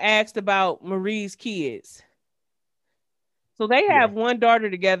when asked about Marie's kids. So they have one daughter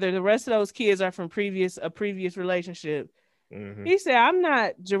together. The rest of those kids are from a previous relationship. Mm-hmm. He said, I'm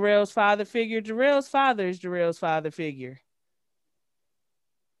not Jarrell's father figure. Jarrell's father is Jarrell's father figure.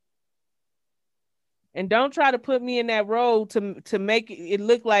 And don't try to put me in that role to make it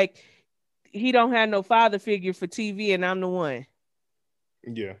look like he don't have no father figure for TV and I'm the one.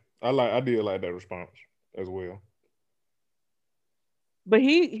 Yeah, I did like that response as well. But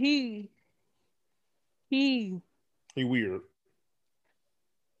he weird.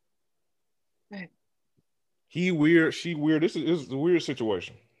 He weird. She weird. This is a weird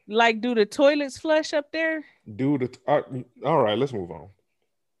situation. Like, do the toilets flush up there? All right, let's move on.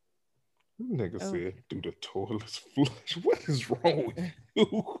 Nigga said, do the toilets flush? What is wrong with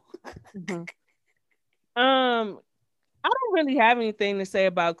you? Mm-hmm. I don't really have anything to say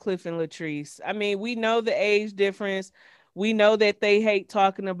about Cliff and Latrice. I mean, we know the age difference. We know that they hate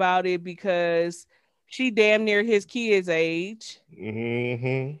talking about it because she damn near his kid's age.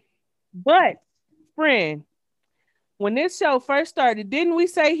 Mm-hmm. But, friend, when this show first started, didn't we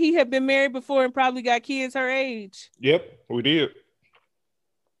say he had been married before and probably got kids her age? Yep, we did.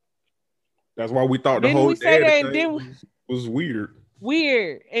 That's why we thought didn't the whole we say that thing was weird.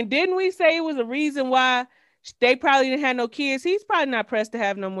 Weird. And didn't we say it was a reason why they probably didn't have no kids? He's probably not pressed to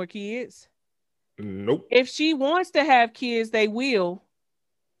have no more kids. Nope. If she wants to have kids, they will.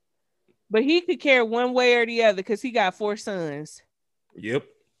 But he could care one way or the other because he got 4 sons. Yep.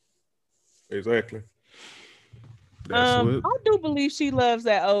 Exactly. I do believe she loves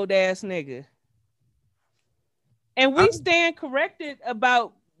that old ass nigga. And we stand corrected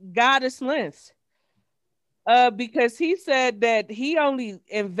about Goddess Lengths. Because he said that he only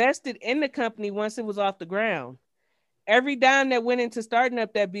invested in the company once it was off the ground. Every dime that went into starting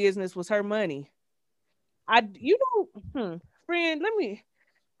up that business was her money. Friend,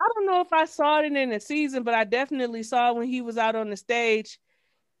 I don't know if I saw it in the season, but I definitely saw it when he was out on the stage.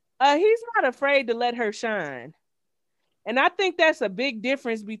 He's not afraid to let her shine. And I think that's a big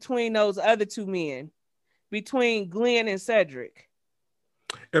difference between those other 2 men, between Glenn and Cedric.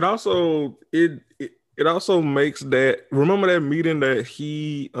 It also makes that, remember that meeting that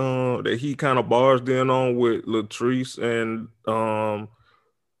he kind of barged in on with Latrice and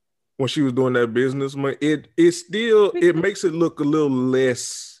when she was doing that business, it makes it look a little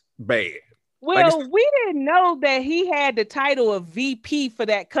less bad. Well, we didn't know that he had the title of VP for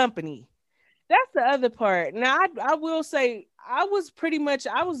that company. That's the other part. Now, I will say, I was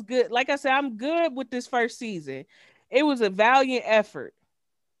good. Like I said, I'm good with this first season. It was a valiant effort.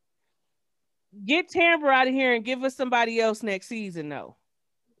 Get Tamra out of here and give us somebody else next season, though.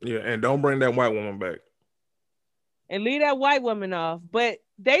 Yeah, and don't bring that white woman back. And leave that white woman off. But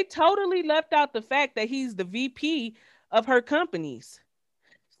they totally left out the fact that he's the VP of her companies.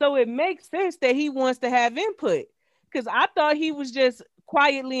 So it makes sense that he wants to have input. Because I thought he was just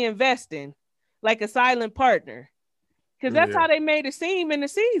quietly investing like a silent partner. Because that's how they made it seem in the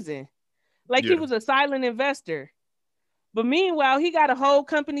season. Like he was a silent investor. But meanwhile, he got a whole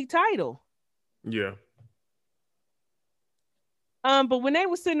company title. Yeah. But when they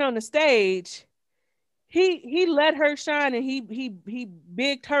were sitting on the stage, he let her shine and he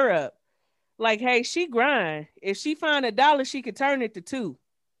bigged her up. Like, hey, she grind. If she find $1, she could turn it to $2.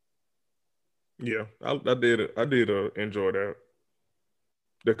 Yeah, I did enjoy that.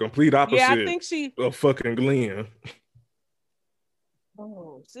 The complete opposite. Yeah, I think she of fucking Glenn.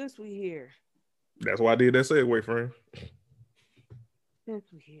 Oh, since we here. That's why I did that segue, friend. Since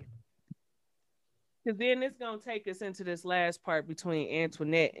we here. Because then it's gonna take us into this last part between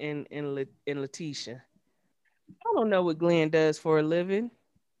Antoinette and Letitia. I don't know what Glenn does for a living.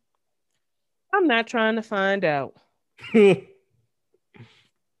 I'm not trying to find out. But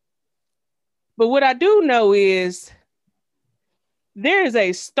what I do know is there is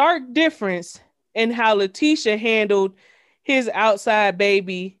a stark difference in how Letitia handled his outside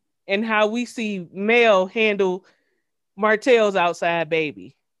baby and how we see Mel handle Martell's outside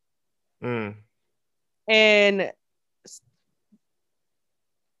baby. And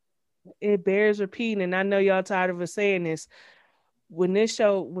it bears repeating, and I know y'all tired of us saying this. When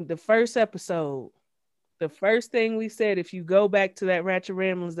the first episode, the first thing we said, if you go back to that Ratchet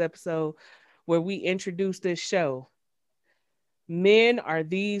Ramblings episode where we introduced this show, men are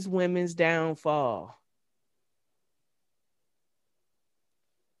these women's downfall.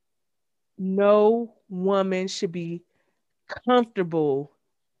 No woman should be comfortable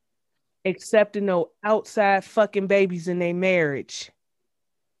accepting no outside fucking babies in their marriage.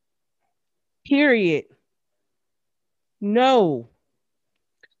 Period. No.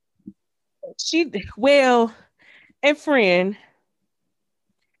 And friend,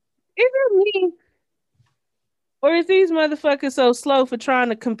 is it me? Or is these motherfuckers so slow for trying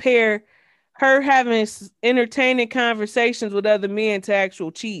to compare her having entertaining conversations with other men to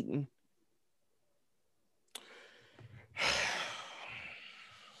actual cheating?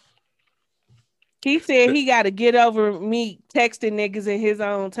 He said he got to get over me texting niggas in his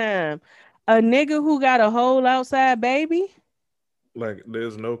own time. A nigga who got a whole outside baby? Like,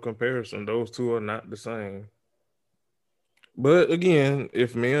 there's no comparison. Those two are not the same. But again,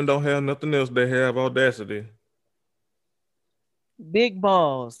 if men don't have nothing else, they have audacity. Big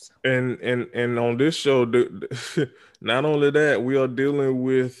balls. And on this show, not only that, we are dealing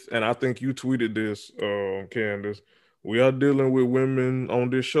with, and I think you tweeted this, Candace, we are dealing with women on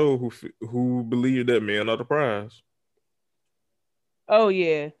this show who believe that men are the prize. Oh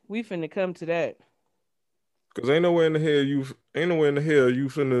yeah, we finna come to that. Cause ain't nowhere in the hell you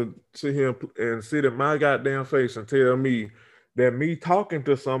finna sit here and sit in my goddamn face and tell me that me talking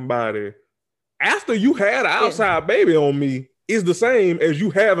to somebody after you had an outside baby on me is the same as you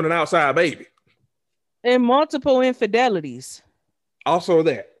having an outside baby. And multiple infidelities. Also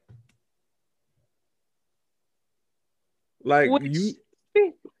that. Like you.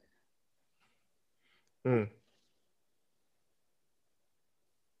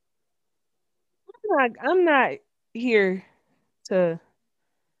 I'm not here to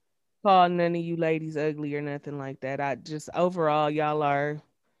call none of you ladies ugly or nothing like that. I just overall, y'all are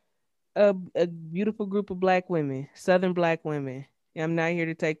a beautiful group of black women, Southern black women. I'm not here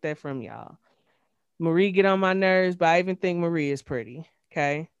to take that from y'all. Marie get on my nerves, but I even think Marie is pretty.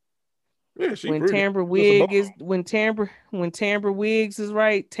 Okay. Yeah, she when pretty. Tambra Wig is when Tambra Wiggs is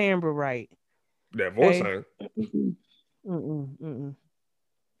right, Tambra right. That voice ain't.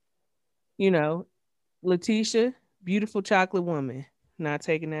 You know, Letitia, beautiful chocolate woman. Not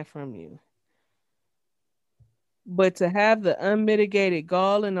taking that from you. But to have the unmitigated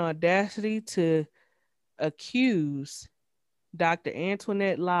gall and audacity to accuse Dr.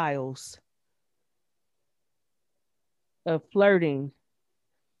 Antoinette Lyles of flirting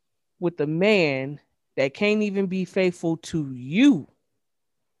with a man that can't even be faithful to you,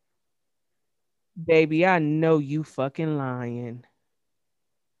 baby, I know you fucking lying.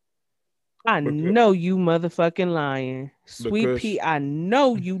 I know you motherfucking lying. Sweet Pea, I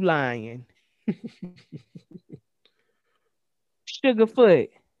know you lying. Sugarfoot.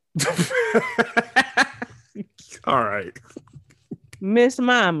 All right. Miss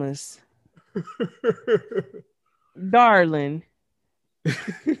Mamas. darling,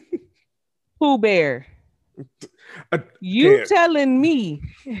 Pooh Bear, I you can't. telling me,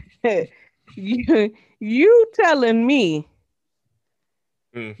 you telling me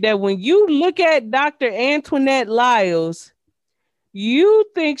Mm. that when you look at Dr. Antoinette Lyles, you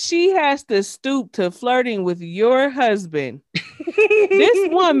think she has to stoop to flirting with your husband? This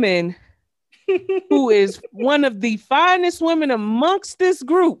woman, who is one of the finest women amongst this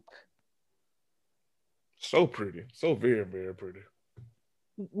group, So pretty. So very, very pretty.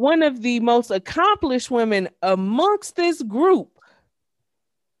 one of the most accomplished women amongst this group,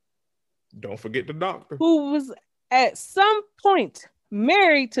 Don't forget the doctor. who was at some point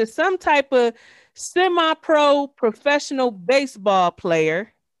married to some type of semi-pro professional baseball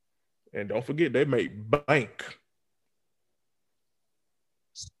player. And don't forget they make bank.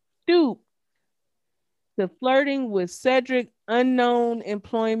 Stoop to flirting with Cedric Unknown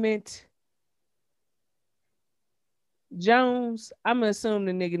Employment Jones. I'm gonna assume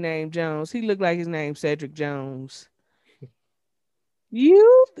the nigga named Jones. He looked like his name Cedric Jones.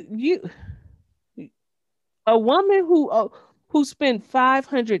 You a woman who spent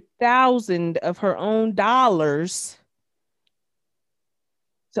 500,000 of her own dollars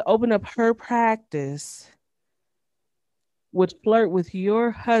to open up her practice would flirt with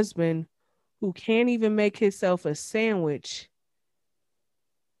your husband, who can't even make himself a sandwich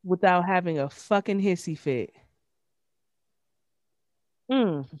without having a fucking hissy fit.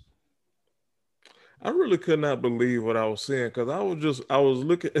 I really could not believe what I was seeing because I was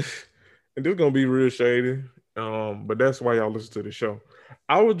looking, and this is gonna be real shady. But that's why y'all listen to the show.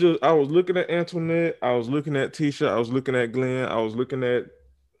 I was looking at Antoinette, I was looking at Tisha, I was looking at Glenn, I was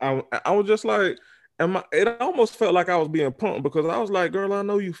just like, it almost felt like I was being punked because I was like, girl, I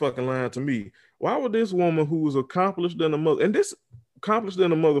know you fucking lying to me. Why would this woman who was accomplished than a mother, and this accomplished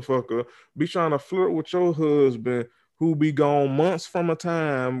than a motherfucker, be trying to flirt with your husband who be gone months from a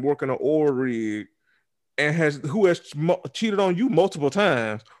time working an oil rig and who has cheated on you multiple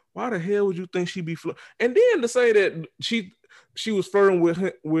times? Why the hell would you think she'd be flirting? And then to say that she was flirting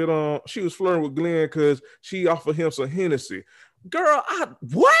she was flirting with Glenn because she offered him some Hennessy. Girl,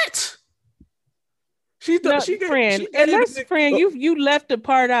 what? You left the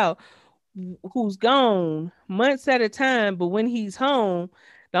part out. Who's gone months at a time, but when he's home,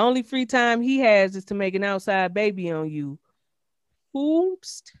 the only free time he has is to make an outside baby on you.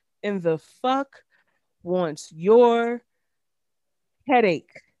 Who's in the fuck wants your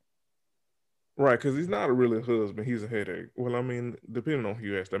headache? Right, because he's not a really husband. He's a headache. Well, I mean, depending on who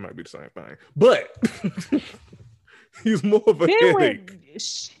you ask, that might be the same thing. But he's more of a headache.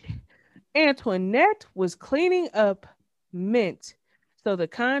 Antoinette was cleaning up Mint so the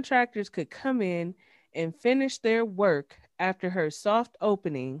contractors could come in and finish their work after her soft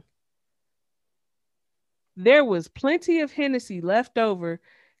opening. There was plenty of Hennessy left over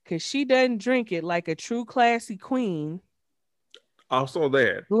because she doesn't drink it like a true classy queen. Also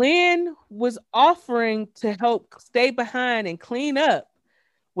that. Glenn was offering to help stay behind and clean up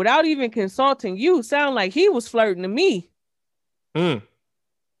without even consulting you. Sound like he was flirting to me.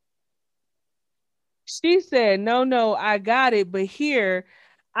 She said, no, I got it. But here,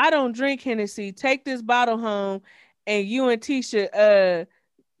 I don't drink Hennessy. Take this bottle home and you and Tisha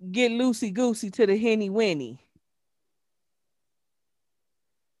get loosey-goosey to the Henny Winnie.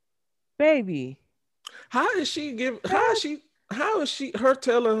 Baby. How is she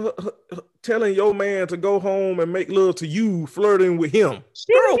telling your man to go home and make love to you, flirting with him?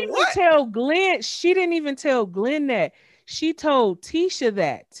 She didn't even tell Glenn that. She told Tisha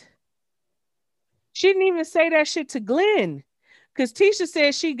that. She didn't even say that shit to Glenn. Because Tisha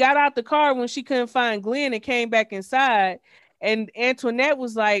said she got out the car when she couldn't find Glenn and came back inside. And Antoinette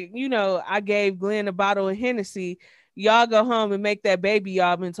was like, I gave Glenn a bottle of Hennessy. Y'all go home and make that baby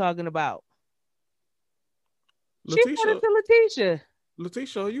y'all been talking about. She said it to Letitia.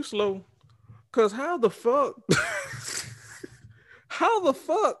 Letitia, are you slow? Because how the fuck? How the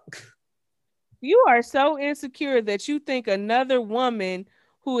fuck? You are so insecure that you think another woman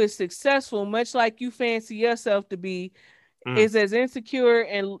who is successful, much like you fancy yourself to be, is as insecure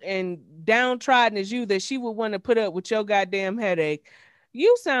and downtrodden as you, that she would want to put up with your goddamn headache.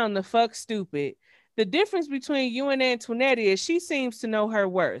 You sound the fuck stupid. The difference between you and Antoinette is she seems to know her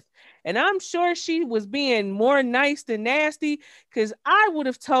worth. And I'm sure she was being more nice than nasty, because I would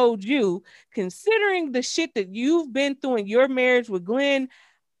have told you, considering the shit that you've been through in your marriage with Glenn,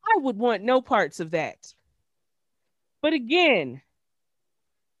 I would want no parts of that. But again,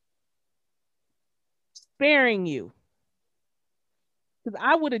 sparing you. Because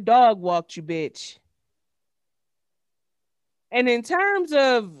I would have dog walked you, bitch. And in terms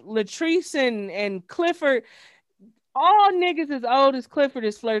of Latrice and Clifford, All niggas as old as Clifford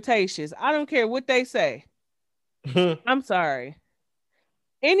is flirtatious. I don't care what they say. I'm sorry.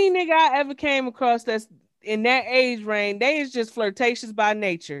 Any nigga I ever came across that's in that age range, they is just flirtatious by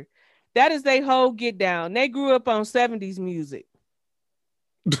nature. That is they whole get down. They grew up on 70s music.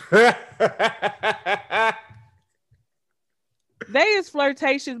 They is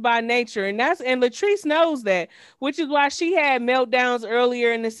flirtatious by nature, and Latrice knows that, which is why she had meltdowns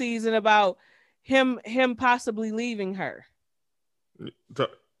earlier in the season about him possibly leaving her.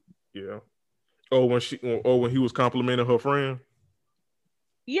 Yeah. When he was complimenting her friend.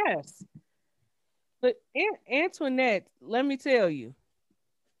 Yes. But Antoinette, let me tell you,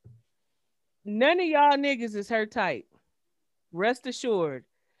 none of y'all niggas is her type. Rest assured.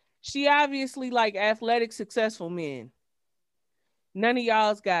 She obviously like athletic, successful men. None of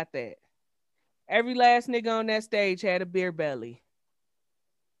y'all's got that. Every last nigga on that stage had a beer belly.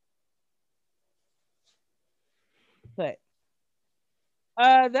 But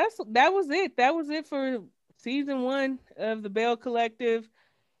that was it. That was it for season 1 of the Bell Collective.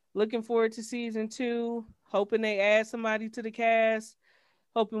 Looking forward to season 2. Hoping they add somebody to the cast.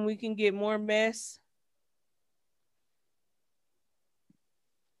 Hoping we can get more mess.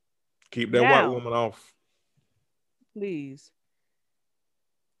 Keep that white woman off. Please.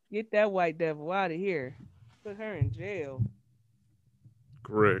 Get that white devil out of here. Put her in jail.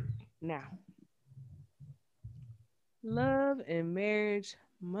 Correct. Now. Love and Marriage,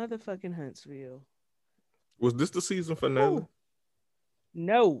 motherfucking Huntsville. Was this the season finale?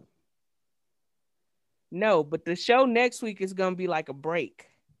 No, but the show next week is gonna be like a break.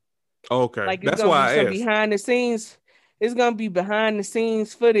 Okay, like that's why I asked. Behind the scenes, it's gonna be behind the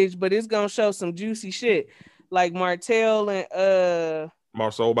scenes footage, but it's gonna show some juicy shit, like Martell and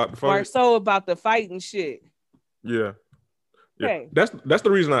Marceau about to fight. Marceau about to fight and shit. Yeah. Okay. That's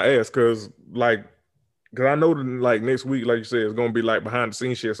the reason I asked, because I know that, like, next week, like you said, it's gonna be like behind the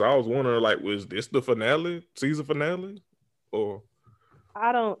scenes shit. So I was wondering, like, was this the finale, season finale, or?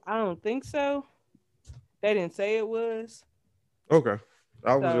 I don't think so. They didn't say it was. Okay,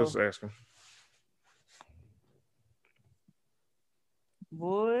 I was just asking.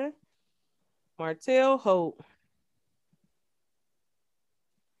 Boy, Martell Hope.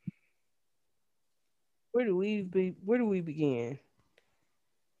 Where do we begin?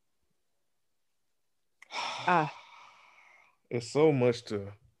 It's so much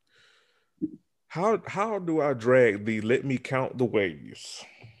to. How do I drag the let me count the ways?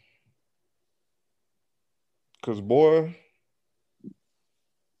 Because, boy,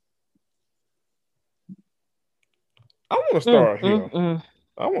 I want to start here.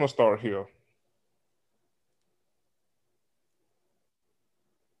 I want to start here.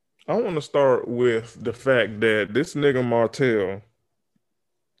 I want to start with the fact that this nigga Martell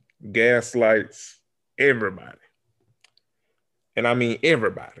gaslights everybody. And I mean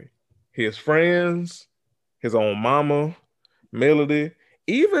everybody. His friends, his own mama, Melody,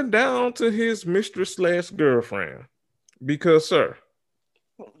 even down to his mistress / girlfriend. Because, sir.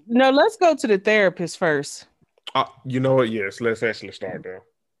 No, let's go to the therapist first. You know what? Yes, let's actually start there.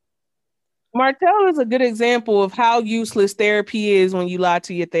 Martell is a good example of how useless therapy is when you lie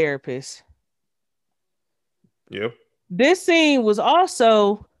to your therapist. Yep. This scene was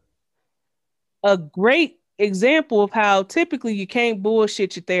also a great example of how typically you can't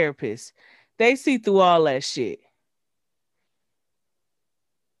bullshit your therapist. They see through all that shit.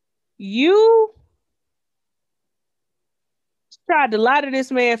 You tried to lie to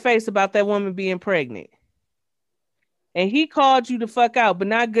this man's face about that woman being pregnant. And he called you the fuck out, but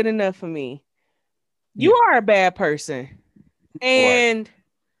not good enough for me. You are a bad person. And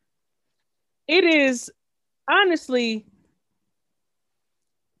it is, honestly,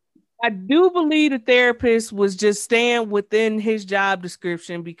 I do believe the therapist was just staying within his job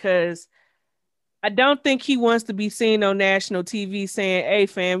description, because I don't think he wants to be seen on national TV saying, hey,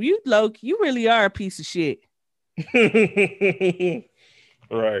 fam, you really are a piece of shit.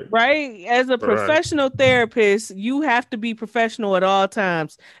 Right? As a professional therapist, you have to be professional at all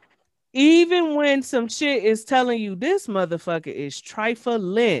times. Even when some shit is telling you this motherfucker is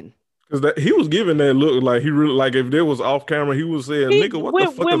trifling. Because he was giving that look like he really, like, if there was off camera, he was saying, nigga, what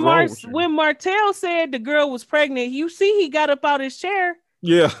the fuck is wrong with you? When Martell said the girl was pregnant, you see he got up out his chair.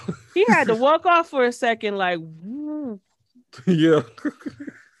 Yeah. He had to walk off for a second, like, woo. Yeah.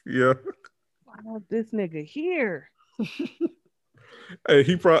 Yeah. Why this nigga here? Hey,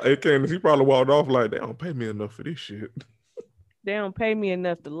 he probably walked off like, they don't pay me enough for this shit. They don't pay me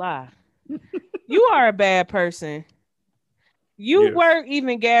enough to lie. You are a bad person. You weren't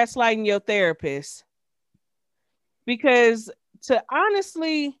even gaslighting your therapist. Because to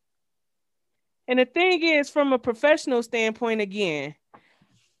honestly, And the thing is, from a professional standpoint, again,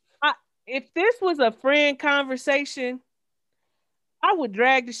 if this was a friend conversation, I would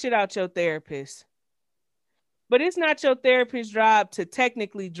drag the shit out your therapist. But it's not your therapist's job to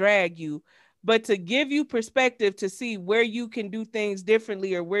technically drag you, but to give you perspective to see where you can do things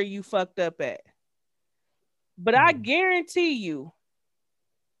differently or where you fucked up at. But I guarantee you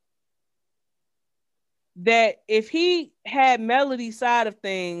that if he had Melody's side of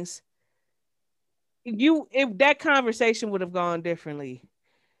things, if that conversation would have gone differently.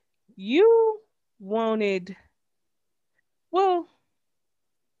 You wanted, well,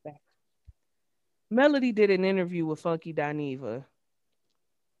 Melody did an interview with Funky Dineva,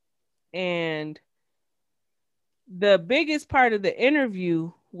 and the biggest part of the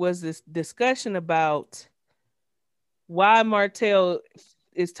interview was this discussion about why Martell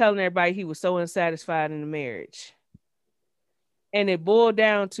is telling everybody he was so unsatisfied in the marriage. And it boiled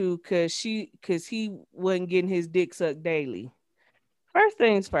down to because he wasn't getting his dick sucked daily. First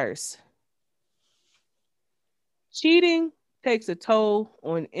things first, cheating takes a toll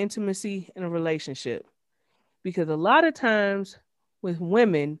on intimacy in a relationship, because a lot of times with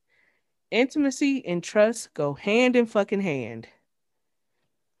women, intimacy and trust go hand in fucking hand.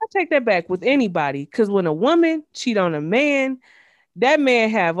 I take that back with anybody, because when a woman cheat on a man, that man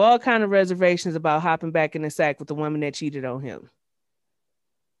have all kind of reservations about hopping back in the sack with the woman that cheated on him.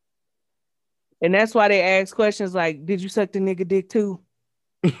 And that's why they ask questions like, did you suck the nigga dick too?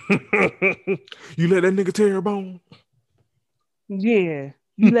 You let that nigga tear your bone? Yeah.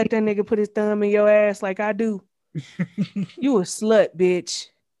 You let that nigga put his thumb in your ass like I do? You a slut, bitch.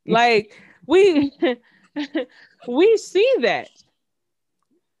 Like, we see that.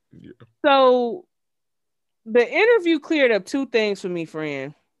 Yeah. So the interview cleared up two things for me,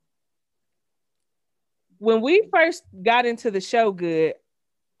 friend. When we first got into the show good,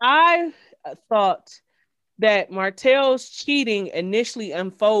 I thought that Martell's cheating initially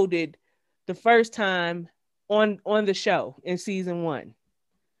unfolded the first time on the show in season 1.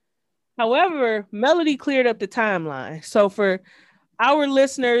 However, Melody cleared up the timeline. So for our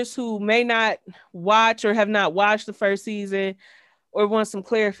listeners who may not watch or have not watched the first season or want some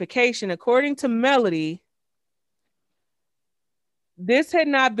clarification, according to Melody, this had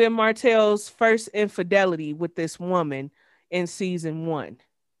not been Martell's first infidelity with this woman in season 1.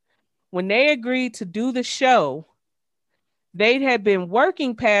 When they agreed to do the show, they had been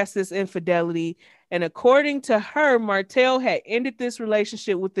working past this infidelity, and according to her, Martell had ended this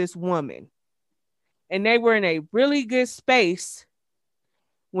relationship with this woman. And they were in a really good space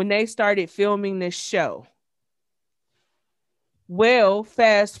when they started filming this show. Well,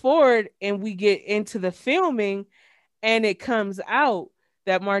 fast forward and we get into the filming, and it comes out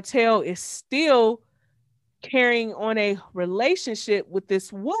that Martell is still carrying on a relationship with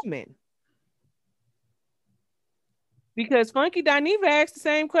this woman. Because Funky Dineva asked the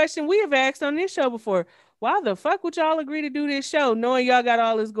same question we have asked on this show before. Why the fuck would y'all agree to do this show knowing y'all got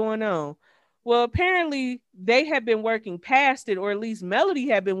all this going on? Well, apparently they had been working past it, or at least Melody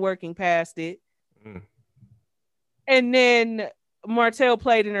had been working past it. Mm. And then Martell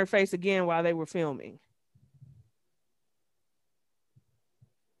played in her face again while they were filming.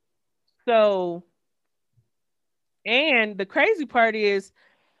 So, and the crazy part is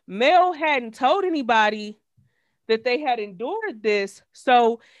Mel hadn't told anybody that they had endured this.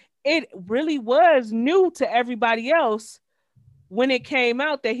 So it really was new to everybody else when it came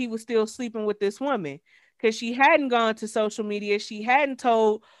out that he was still sleeping with this woman, because she hadn't gone to social media. She hadn't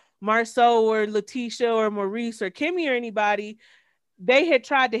told Marceau or Letitia or Maurice or Kimmy or anybody. They had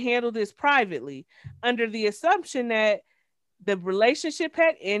tried to handle this privately under the assumption that the relationship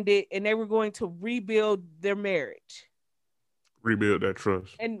had ended and they were going to rebuild their marriage. Rebuild that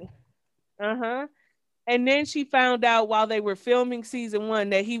trust. And then she found out while they were filming season 1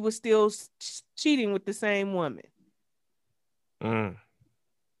 that he was still cheating with the same woman. Mm.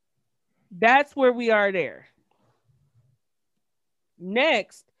 That's where we are there.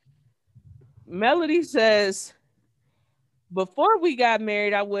 Next, Melody says, before we got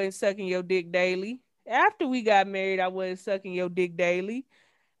married, I wasn't sucking your dick daily. After we got married, I wasn't sucking your dick daily.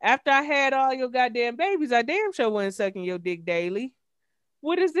 After I had all your goddamn babies, I damn sure wasn't sucking your dick daily.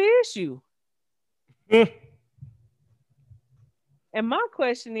 What is the issue? And my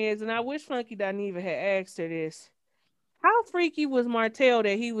question is, and I wish Funky Dineva had asked her this, how freaky was Martell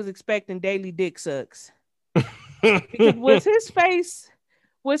that he was expecting daily dick sucks? Because was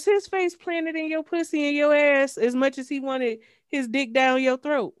his face planted in your pussy and your ass as much as he wanted his dick down your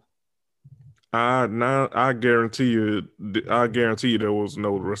throat? I guarantee you there was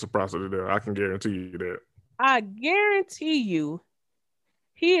no reciprocity there. I can guarantee you that. I guarantee you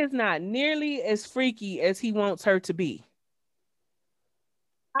he is not nearly as freaky as he wants her to be.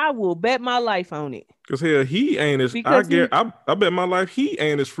 I will bet my life on it. Because hell, he ain't as I bet my life he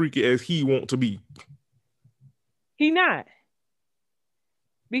ain't as freaky as he want to be. He not.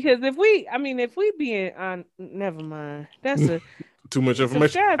 Because if we being on, never mind. That's a too much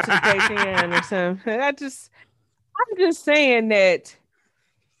information. Subscribe to the Patreon or something. I'm just saying that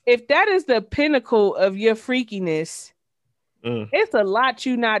if that is the pinnacle of your freakiness, it's a lot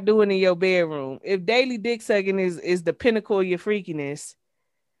you not doing in your bedroom. If daily dick sucking is the pinnacle of your freakiness,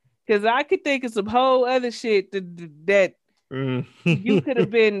 because I could think of some whole other shit that you could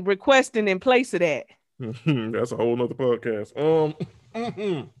have been requesting in place of that. That's a whole nother podcast.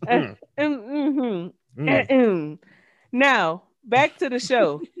 Now back to the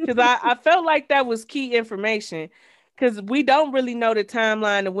show, because I felt like that was key information, because we don't really know the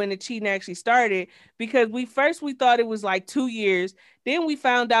timeline of when the cheating actually started, because we thought it was like 2 years, then we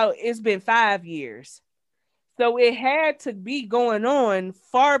found out it's been 5 years, so it had to be going on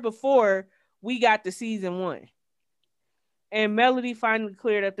far before we got to season 1. And Melody finally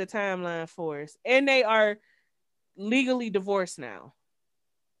cleared up the timeline for us, and they are legally divorced now.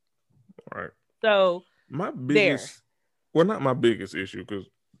 All right. So my biggest, well, not my biggest issue, because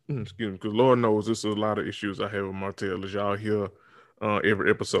Lord knows this is a lot of issues I have with Martell, as y'all hear every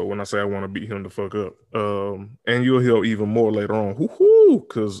episode when I say I want to beat him the fuck up. And you'll hear even more later on.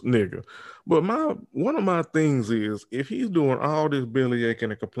 Because nigga. But one of my things is, if he's doing all this belly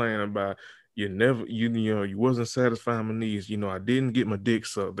aching and complaining about you wasn't satisfying my needs, I didn't get my dick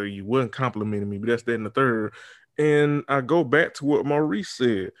sucked, or you wasn't complimenting me, but that's that and the third. And I go back to what Maurice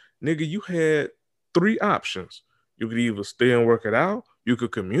said. Nigga, you had 3 options. You could either stay and work it out, you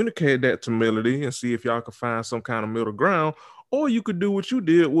could communicate that to Melody and see if y'all could find some kind of middle ground, or you could do what you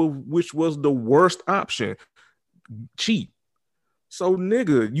did, which was the worst option, cheat. So,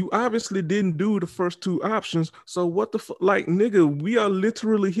 nigga, you obviously didn't do the first 2 options. So what the fuck? Like, nigga, we are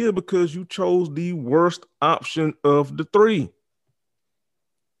literally here because you chose the worst option of the 3.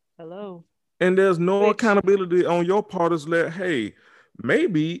 Hello. And there's no accountability on your part. Is that, hey,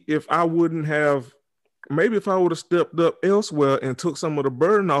 maybe if I would have stepped up elsewhere and took some of the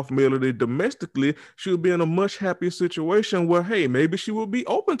burden off Melody domestically, she would be in a much happier situation where, hey, maybe she would be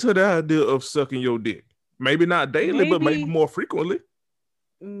open to the idea of sucking your dick. Maybe not daily, but maybe more frequently.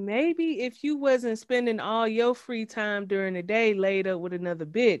 Maybe if you wasn't spending all your free time during the day laid up with another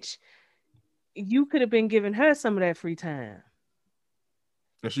bitch, you could have been giving her some of that free time.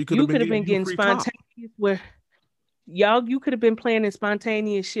 And she could have been getting spontaneous with y'all. You could have been planning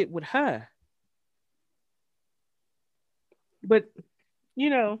spontaneous shit with her. But,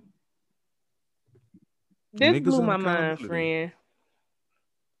 this niggas blew my mind, friend.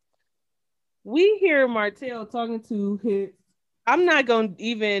 We hear Martell talking to his, I'm not going to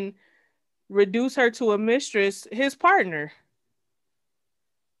even reduce her to a mistress, his partner.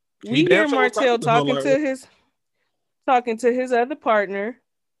 We hear Martell talking to his other partner,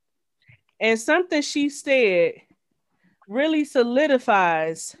 and something she said really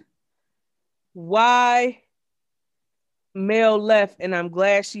solidifies why Mel left, and I'm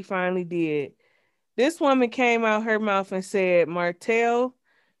glad she finally did. This woman came out her mouth and said, Martell,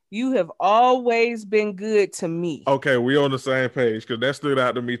 you have always been good to me. Okay, we on the same page, because that stood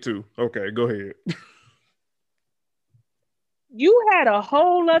out to me too. Okay, go ahead. You had a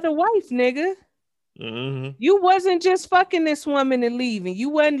whole other wife, nigga. Mm-hmm. You wasn't just fucking this woman and leaving. You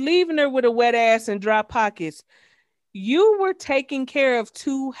wasn't leaving her with a wet ass and dry pockets. You were taking care of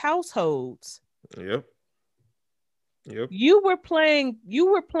 2 households. Yep. You were playing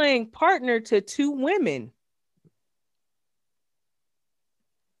partner to 2 women.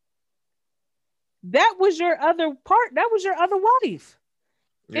 That was your other part. That was your other wife.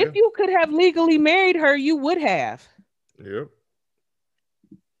 Yeah. If you could have legally married her, you would have. Yep.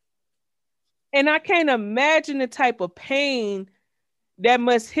 And I can't imagine the type of pain that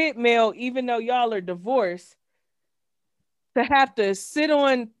must hit Mel, even though y'all are divorced, to have to sit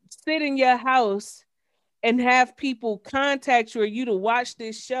in your house and have people contact you or you to watch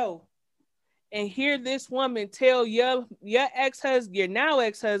this show and hear this woman tell your ex-husband, your now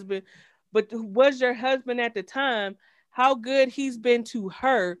ex-husband, but was your husband at the time, how good he's been to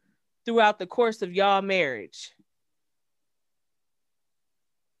her throughout the course of y'all marriage.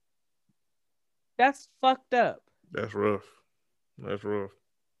 That's fucked up. That's rough.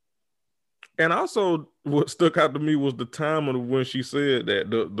 And also, what stuck out to me was the time of when she said that,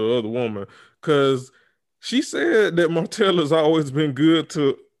 the other woman, because she said that Martell has always been good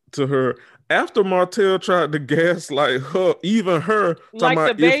to her. After Martell tried to gaslight her, even her, like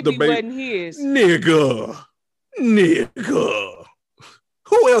the baby wasn't his. Nigga.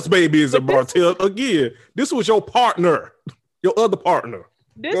 Who else baby is it, But Martell? Again, this was your partner, your other partner.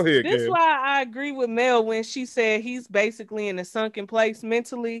 This, Go ahead, this Kev. why I agree with Mel when she said he's basically in a sunken place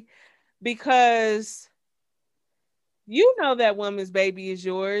mentally, because you know that woman's baby is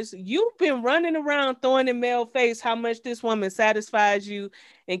yours. You've been running around throwing in Mel's face how much this woman satisfies you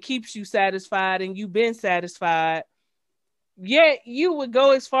and keeps you satisfied, and you've been satisfied. Yet you would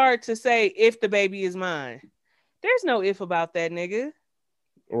go as far to say, if the baby is mine. There's no if about that, nigga.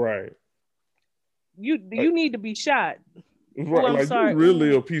 Right. You need to be shot. Right. I'm Like, sorry. you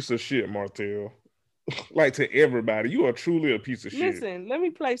really a piece of shit, Martell. Like, to everybody, you are truly a piece of shit. Listen, let me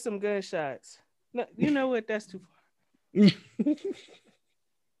play some gunshots. No, you know what? That's too far.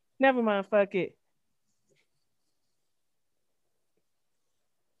 Never mind. Fuck it.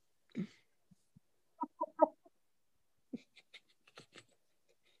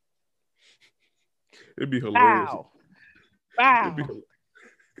 It'd be hilarious. Wow.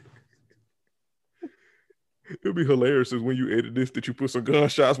 It'd be hilarious when you edit this that you put some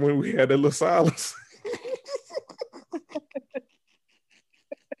gunshots when we had that little silence.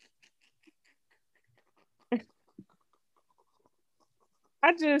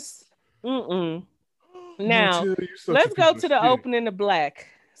 I just Now Martell, let's go to the opening of Black.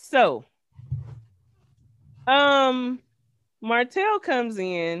 So Martell comes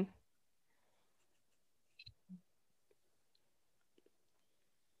in.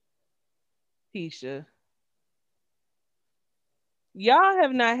 Tisha, y'all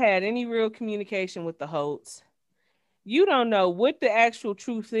have not had any real communication with the Holtz. You don't know what the actual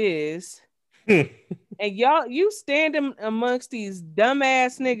truth is. And you standing amongst these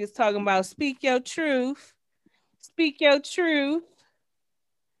dumbass niggas talking about speak your truth. Speak your truth.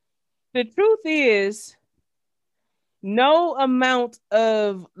 The truth is, no amount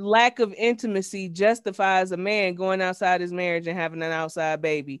of lack of intimacy justifies a man going outside his marriage and having an outside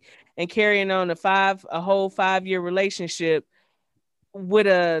baby and carrying on a whole 5-year relationship with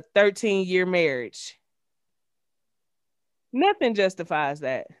a 13-year marriage. Nothing justifies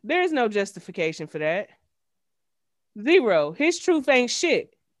that. There's no justification for that. Zero. His truth ain't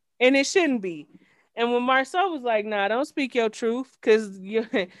shit. And it shouldn't be. And when Marsau was like, nah, don't speak your truth, because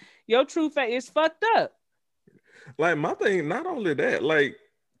your truth is fucked up. Like, my thing, not only that, like,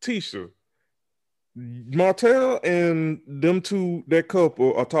 Tisha, Martell and them two, that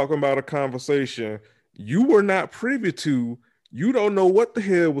couple, are talking about a conversation you were not privy to. You don't know what the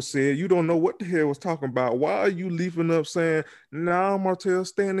hell was said. You don't know what the hell was talking about. Why are you leaping up saying, nah, Martell,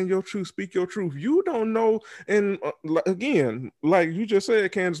 stand in your truth, speak your truth? You don't know. And again, like you just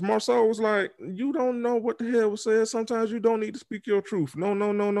said, Candace, Marsau was like, you don't know what the hell was said. Sometimes you don't need to speak your truth.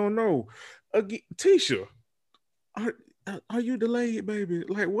 No. Again, Tisha, are you delayed, baby?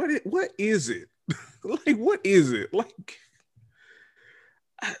 Like, what is it? Like, what is it? Like,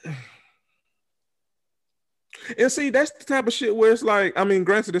 and see, that's the type of shit where it's like, I mean,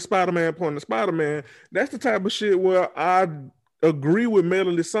 granted, the Spider-Man pointing to Spider-Man, that's the type of shit where I agree with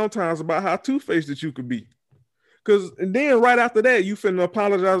Melanie sometimes about how two-faced that you could be. Because then right after that, you finna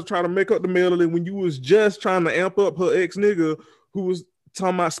apologize and try to make up to Melanie when you was just trying to amp up her ex-nigga who was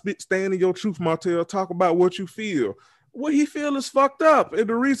talking about stand in your truth, Martell, talk about what you feel. What he feel is fucked up, and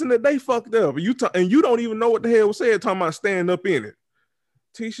the reason that they fucked up, and you don't even know what the hell was said, talking about stand up in it.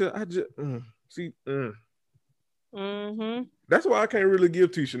 Tisha, I just see. That's why I can't really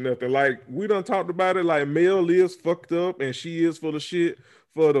give Tisha nothing. Like, we done talked about it. Like, Mel is fucked up, and she is full of shit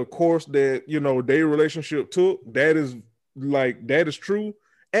for the course that their relationship took. That is true.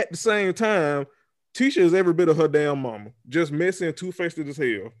 At the same time, Tisha is every bit of her damn mama, just messy and two-faced as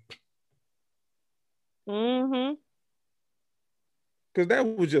hell. Because that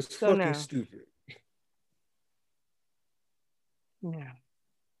was just fucking stupid. Yeah.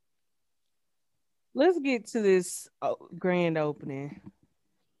 Let's get to this grand opening.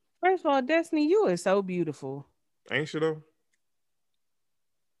 First of all, Destiny, you are so beautiful. Ain't she though?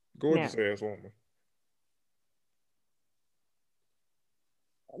 Gorgeous ass woman.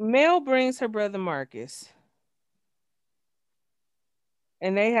 Mel brings her brother Marcus.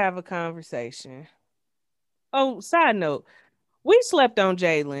 And they have a conversation. Oh, side note. We slept on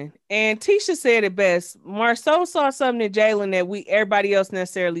Jalen, and Tisha said it best. Marsau saw something in Jalen that everybody else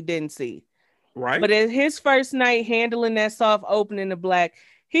necessarily didn't see. Right. But at his first night handling that soft opening to Black,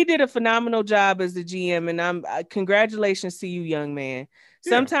 he did a phenomenal job as the GM, and congratulations to you, young man.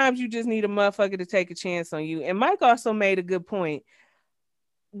 Yeah. Sometimes you just need a motherfucker to take a chance on you. And Mike also made a good point.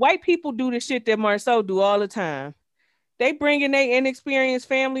 White people do the shit that Marsau do all the time. They bring in their inexperienced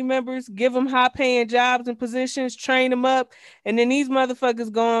family members, give them high-paying jobs and positions, train them up, and then these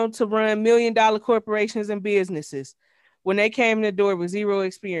motherfuckers go on to run $1 million corporations and businesses. when they came in the door with zero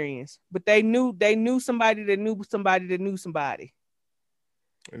experience, but they knew somebody that knew somebody that knew somebody.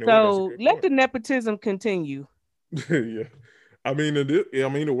 So let the nepotism continue. Yeah, I mean,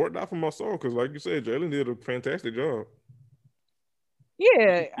 it worked out for my soul because, like you said, Jalen did a fantastic job.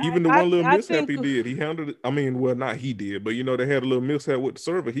 Yeah, Even the one little mishap he did, he handled it. I mean, well, not he did, but they had a little mishap with the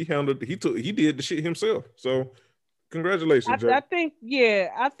server. He did the shit himself. So, congratulations, Jalen.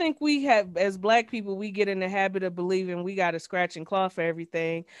 I think we have, as Black people, we get in the habit of believing we got to scratch and claw for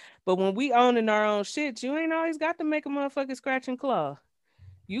everything. But when we owning our own shit, you ain't always got to make a motherfucker scratch and claw.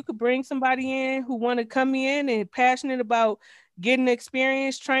 You could bring somebody in who want to come in and passionate about getting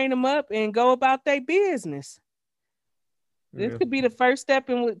experience, train them up, and go about their business. This could be the first step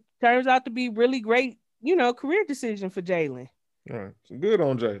in what turns out to be really great, career decision for Jalen. All right, so good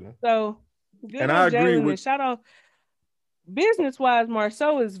on Jalen. So good and on Jalen. And shout out, business wise,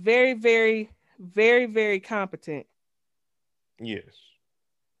 Marceau is very, very, very, very competent. Yes,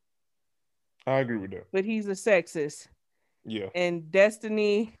 I agree with that. But he's a sexist. Yeah. And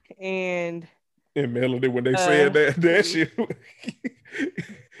Destiny and Melody, when they said that shit,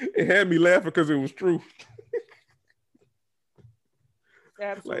 it had me laughing because it was true.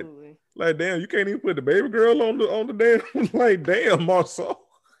 Absolutely. Like damn, you can't even put the baby girl on the damn. Like damn, Marceau.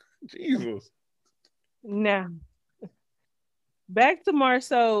 Jesus. Now, back to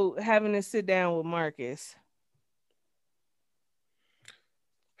Marceau having to sit down with Marcus.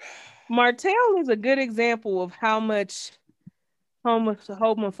 Martell is a good example of how much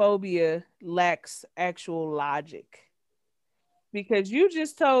homophobia lacks actual logic. Because you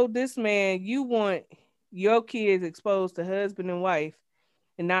just told this man you want your kids exposed to husband and wife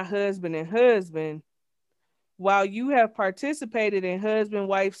and not husband and husband, while you have participated in husband,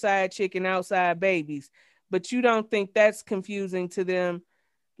 wife, side chick, and outside babies, but you don't think that's confusing to them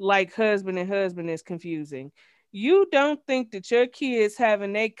like husband and husband is confusing. You don't think that your kids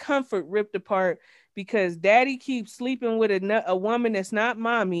having their comfort ripped apart because daddy keeps sleeping with a woman that's not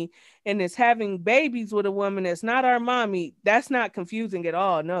mommy and is having babies with a woman that's not our mommy. That's not confusing at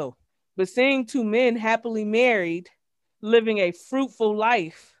all, no. But seeing two men happily married, living a fruitful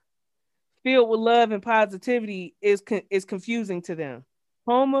life filled with love and positivity is confusing to them.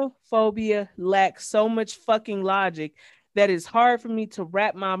 Homophobia lacks so much fucking logic that it's hard for me to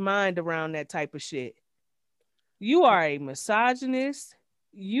wrap my mind around that type of shit. You are a misogynist.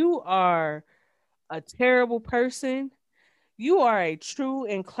 You are a terrible person. You are a true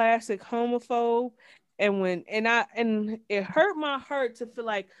and classic homophobe. And it hurt my heart to feel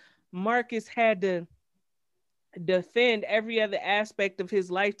like Marcus had to defend every other aspect of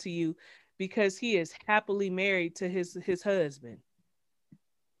his life to you because he is happily married to his husband.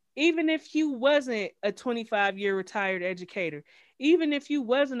 Even if you wasn't a 25-year retired educator, even if you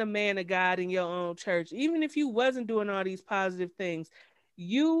wasn't a man of God in your own church, even if you wasn't doing all these positive things,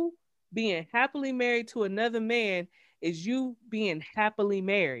 you being happily married to another man is you being happily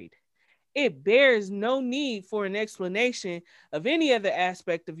married. It bears no need for an explanation of any other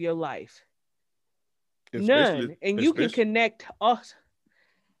aspect of your life. None. And you can connect us.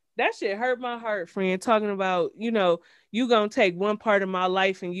 That shit hurt my heart, friend, talking about, you gonna take one part of my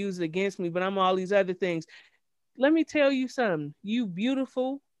life and use it against me, but I'm all these other things. Let me tell you something. You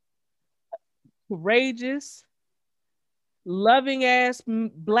beautiful, courageous, loving ass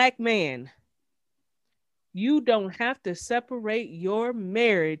Black man. You don't have to separate your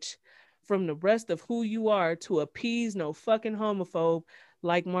marriage from the rest of who you are to appease no fucking homophobe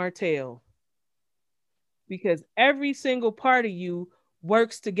like Martell. Because every single part of you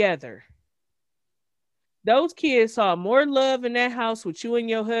works together. Those kids saw more love in that house with you and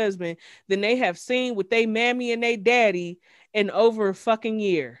your husband than they have seen with they mammy and they daddy in over a fucking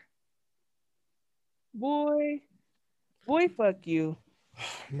year. Boy, fuck you.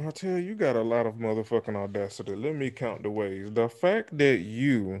 Martell, you got a lot of motherfucking audacity. Let me count the ways. The fact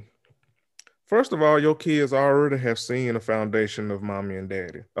that first of all, your kids already have seen a foundation of mommy and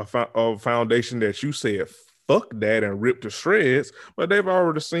daddy, a foundation that you said fuck that and ripped to shreds, but they've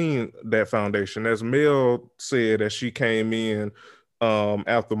already seen that foundation. As Mel said, as she came in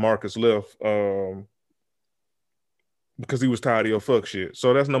after Marcus left because he was tired of your fuck shit.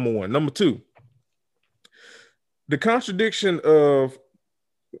 So that's number one. Number two, the contradiction of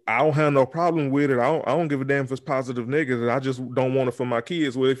I don't have no problem with it. I don't give a damn if it's positive, negative. I just don't want it for my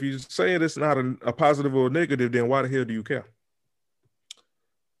kids. Well, if you say it's not a positive or a negative, then why the hell do you care?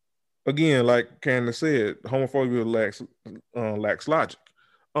 Again, like Candace said, homophobia lacks logic.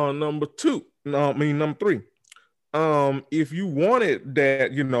 Number three. If you wanted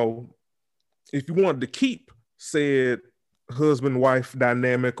that, if you wanted to keep said husband-wife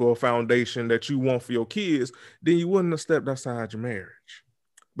dynamic or foundation that you want for your kids, then you wouldn't have stepped outside your marriage.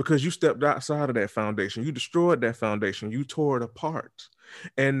 Because you stepped outside of that foundation, you destroyed that foundation, you tore it apart.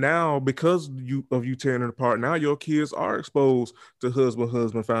 And now, because you tearing it apart, now your kids are exposed to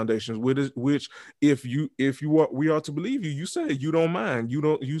husband foundations, which if we are to believe you, you say you don't mind, you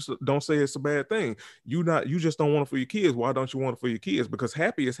don't say it's a bad thing. You just don't want it for your kids. Why don't you want it for your kids? Because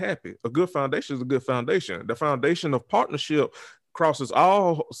happy is happy. A good foundation is a good foundation. The foundation of partnership crosses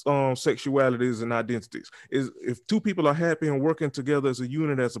all sexualities and identities. Is if two people are happy and working together as a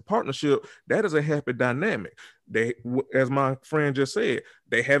unit, as a partnership, that is a happy dynamic. They, as my friend just said,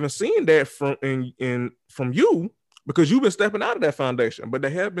 they haven't seen that from you because you've been stepping out of that foundation, but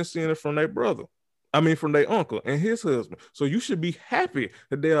they have been seeing it from their brother. From their uncle and his husband. So you should be happy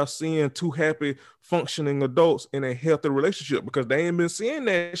that they are seeing two happy, functioning adults in a healthy relationship, because they ain't been seeing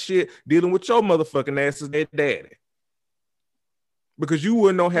that shit dealing with your motherfucking ass as their daddy. Because you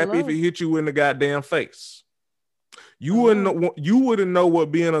wouldn't know happy if it hit you in the goddamn face. You wouldn't know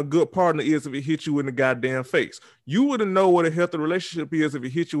what being a good partner is if it hit you in the goddamn face. You wouldn't know what a healthy relationship is if it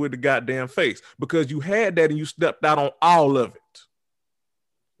hit you in the goddamn face, because you had that and you stepped out on all of it.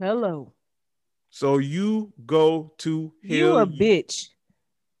 Hello. So you go to hell. You a bitch.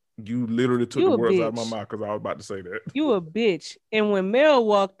 You literally took the words out of my mouth because I was about to say that. You a bitch. And when Mel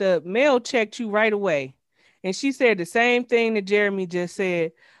walked up, Mel checked you right away. And she said the same thing that Jeremy just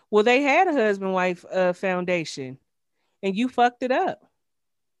said. Well, they had a husband-wife foundation, and you fucked it up.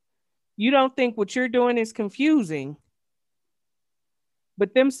 You don't think what you're doing is confusing,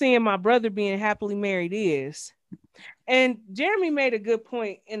 but them seeing my brother being happily married is. And Jeremy made a good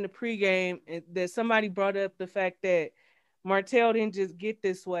point in the pregame that somebody brought up the fact that Martell didn't just get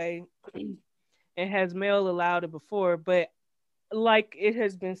this way and has Mel allowed it before. But like it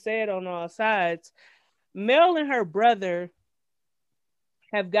has been said on all sides, Mel and her brother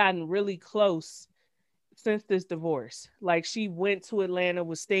have gotten really close since this divorce. Like, she went to Atlanta,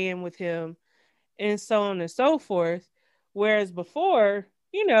 was staying with him, and so on and so forth. Whereas before,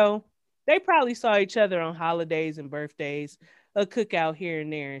 they probably saw each other on holidays and birthdays, a cookout here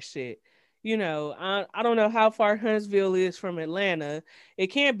and there and shit. I don't know how far Huntsville is from Atlanta. It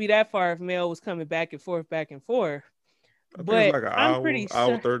can't be that far if Mel was coming back and forth. I think but it's like an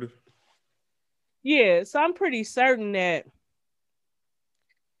hour 30. Yeah, so I'm pretty certain that,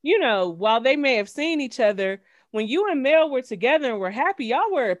 while they may have seen each other, when you and Mel were together and were happy,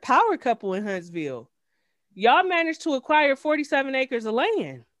 y'all were a power couple in Huntsville. Y'all managed to acquire 47 acres of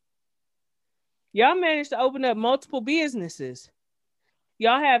land. Y'all managed to open up multiple businesses.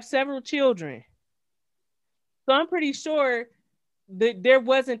 Y'all have several children. So I'm pretty sure that there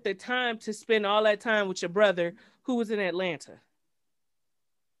wasn't the time to spend all that time with your brother who was in Atlanta.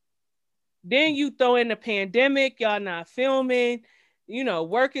 Then you throw in the pandemic, y'all not filming,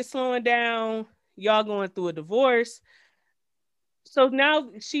 work is slowing down, y'all going through a divorce. So now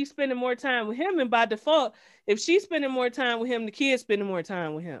she's spending more time with him, and by default, if she's spending more time with him, the kid's spending more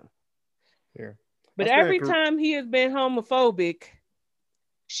time with him. Yeah. But every time he has been homophobic,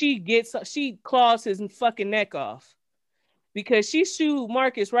 she claws his fucking neck off, because she shooed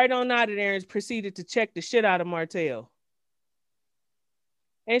Marcus right on out of there and proceeded to check the shit out of Martell.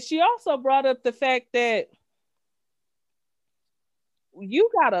 And she also brought up the fact that you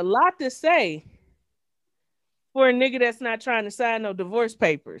got a lot to say for a nigga that's not trying to sign no divorce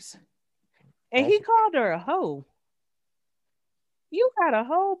papers. And he called her a hoe. You got a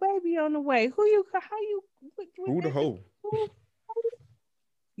whole baby on the way. Who the hoe?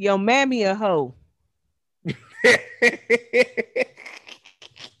 Yo, mammy a hoe.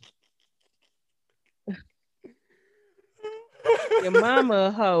 Your mama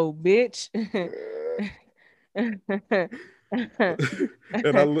a hoe, bitch. And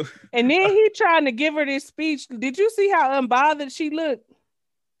then he trying to give her this speech. Did you see how unbothered she looked?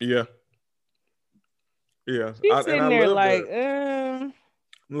 Yeah. Yeah. She's sitting there like, I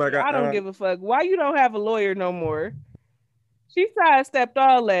don't give a fuck. Why you don't have a lawyer no more? She sidestepped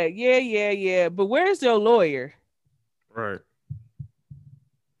all that. Yeah. But where's your lawyer? Right.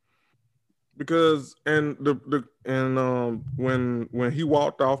 Because when he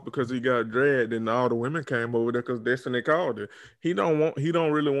walked off because he got dragged and all the women came over there because Destiny called her. He don't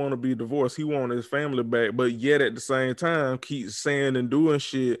really want to be divorced. He want his family back, but yet at the same time keeps saying and doing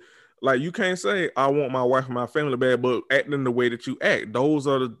shit. Like, you can't say I want my wife and my family back, but acting the way that you act. Those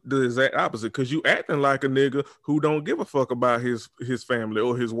are the exact opposite, because you acting like a nigga who don't give a fuck about his family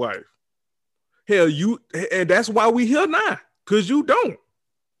or his wife. Hell, and that's why we here now, because you don't.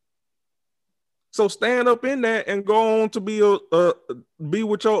 So stand up in that and go on to be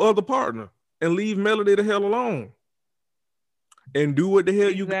with your other partner and leave Melody the hell alone. and do what the hell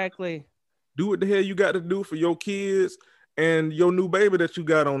exactly. do what the hell you got to do for your kids and your new baby that you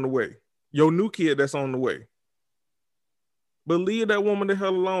got on the way, your new kid that's on the way. But leave that woman the hell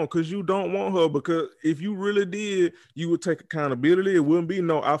alone, because you don't want her. Because if you really did, you would take accountability. It wouldn't be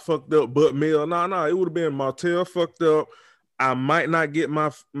no, I fucked up, but Mel. No. It would have been Martell fucked up. I might not get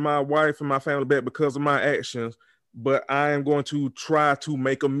my wife and my family back because of my actions, but I am going to try to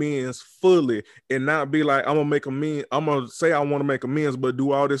make amends fully and not be like, I'm going to make amends. I'm going to say I want to make amends, but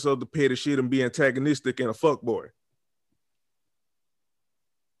do all this other petty shit and be antagonistic and a fuckboy.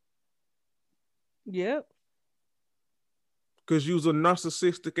 Yep. Because you's a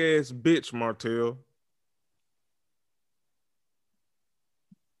narcissistic ass bitch, Martell.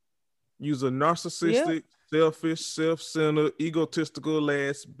 You's a narcissistic, selfish, self-centered, egotistical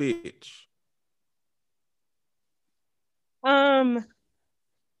ass bitch.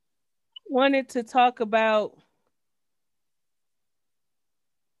 Wanted to talk about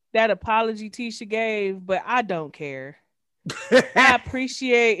that apology Tisha gave, but I don't care. I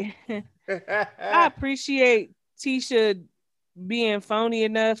appreciate Tisha being phony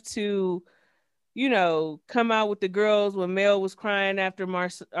enough to, come out with the girls when Mel was crying after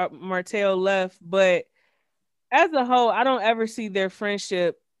Martell left. But as a whole, I don't ever see their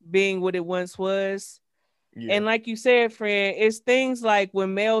friendship being what it once was. Yeah. And like you said, friend, it's things like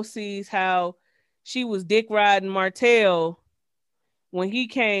when Mel sees how she was dick riding Martell when he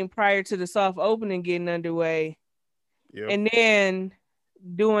came prior to the soft opening getting underway. Yep. And then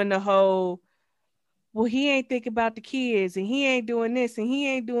doing the whole, well, he ain't thinking about the kids and he ain't doing this and he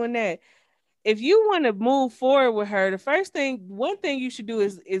ain't doing that. If you want to move forward with her, one thing you should do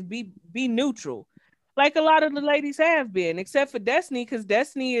is be neutral. Like a lot of the ladies have been, except for Destiny, because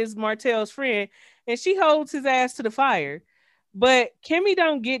Destiny is Martell's friend and she holds his ass to the fire. But Kimmy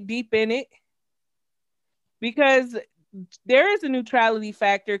don't get deep in it because there is a neutrality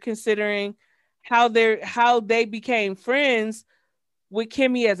factor considering how they became friends with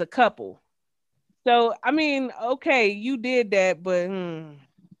Kimmy as a couple. So, I mean, okay, you did that, but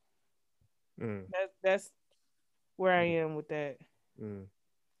that's where I am with that.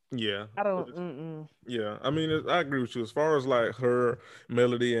 Yeah. I don't. Yeah, I mean, I agree with you. As far as like her,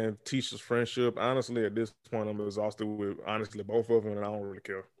 Melody, and Tisha's friendship, honestly, at this point, I'm exhausted with honestly both of them, and I don't really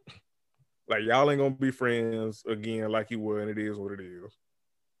care. Like, y'all ain't gonna be friends again like you were, and it is what it is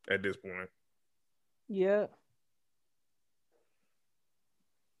at this point. Yeah.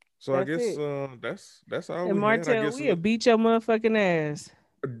 So that's I guess that's all. And Martell, we'll beat your motherfucking ass.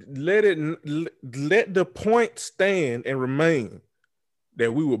 Let the point stand and remain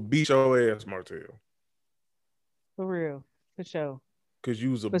that we will beat your ass, Martell. For real, for sure. Cause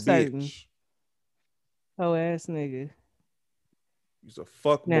you was a bitch. Certain. Oh ass nigga. You's a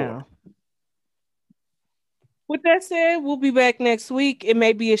fuck boy. With that said, we'll be back next week. It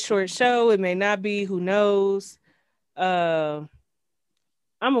may be a short show. It may not be. Who knows?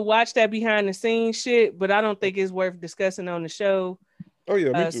 I'm gonna watch that behind the scenes shit, but I don't think it's worth discussing on the show. Oh yeah,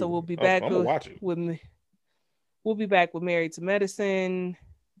 me too. So we'll be back. I'm gonna watch it. We'll be back with Married to Medicine.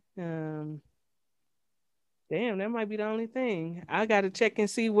 Damn, that might be the only thing. I gotta check and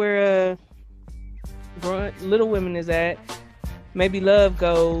see where Little Women is at. Maybe Love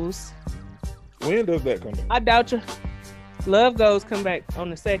Goes. When does that come back? I doubt you. Love Goes come back on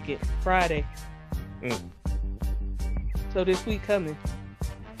the 2nd, Friday. So this week coming.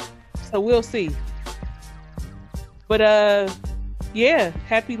 So we'll see. But yeah,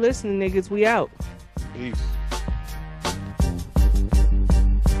 happy listening, niggas. We out. Peace.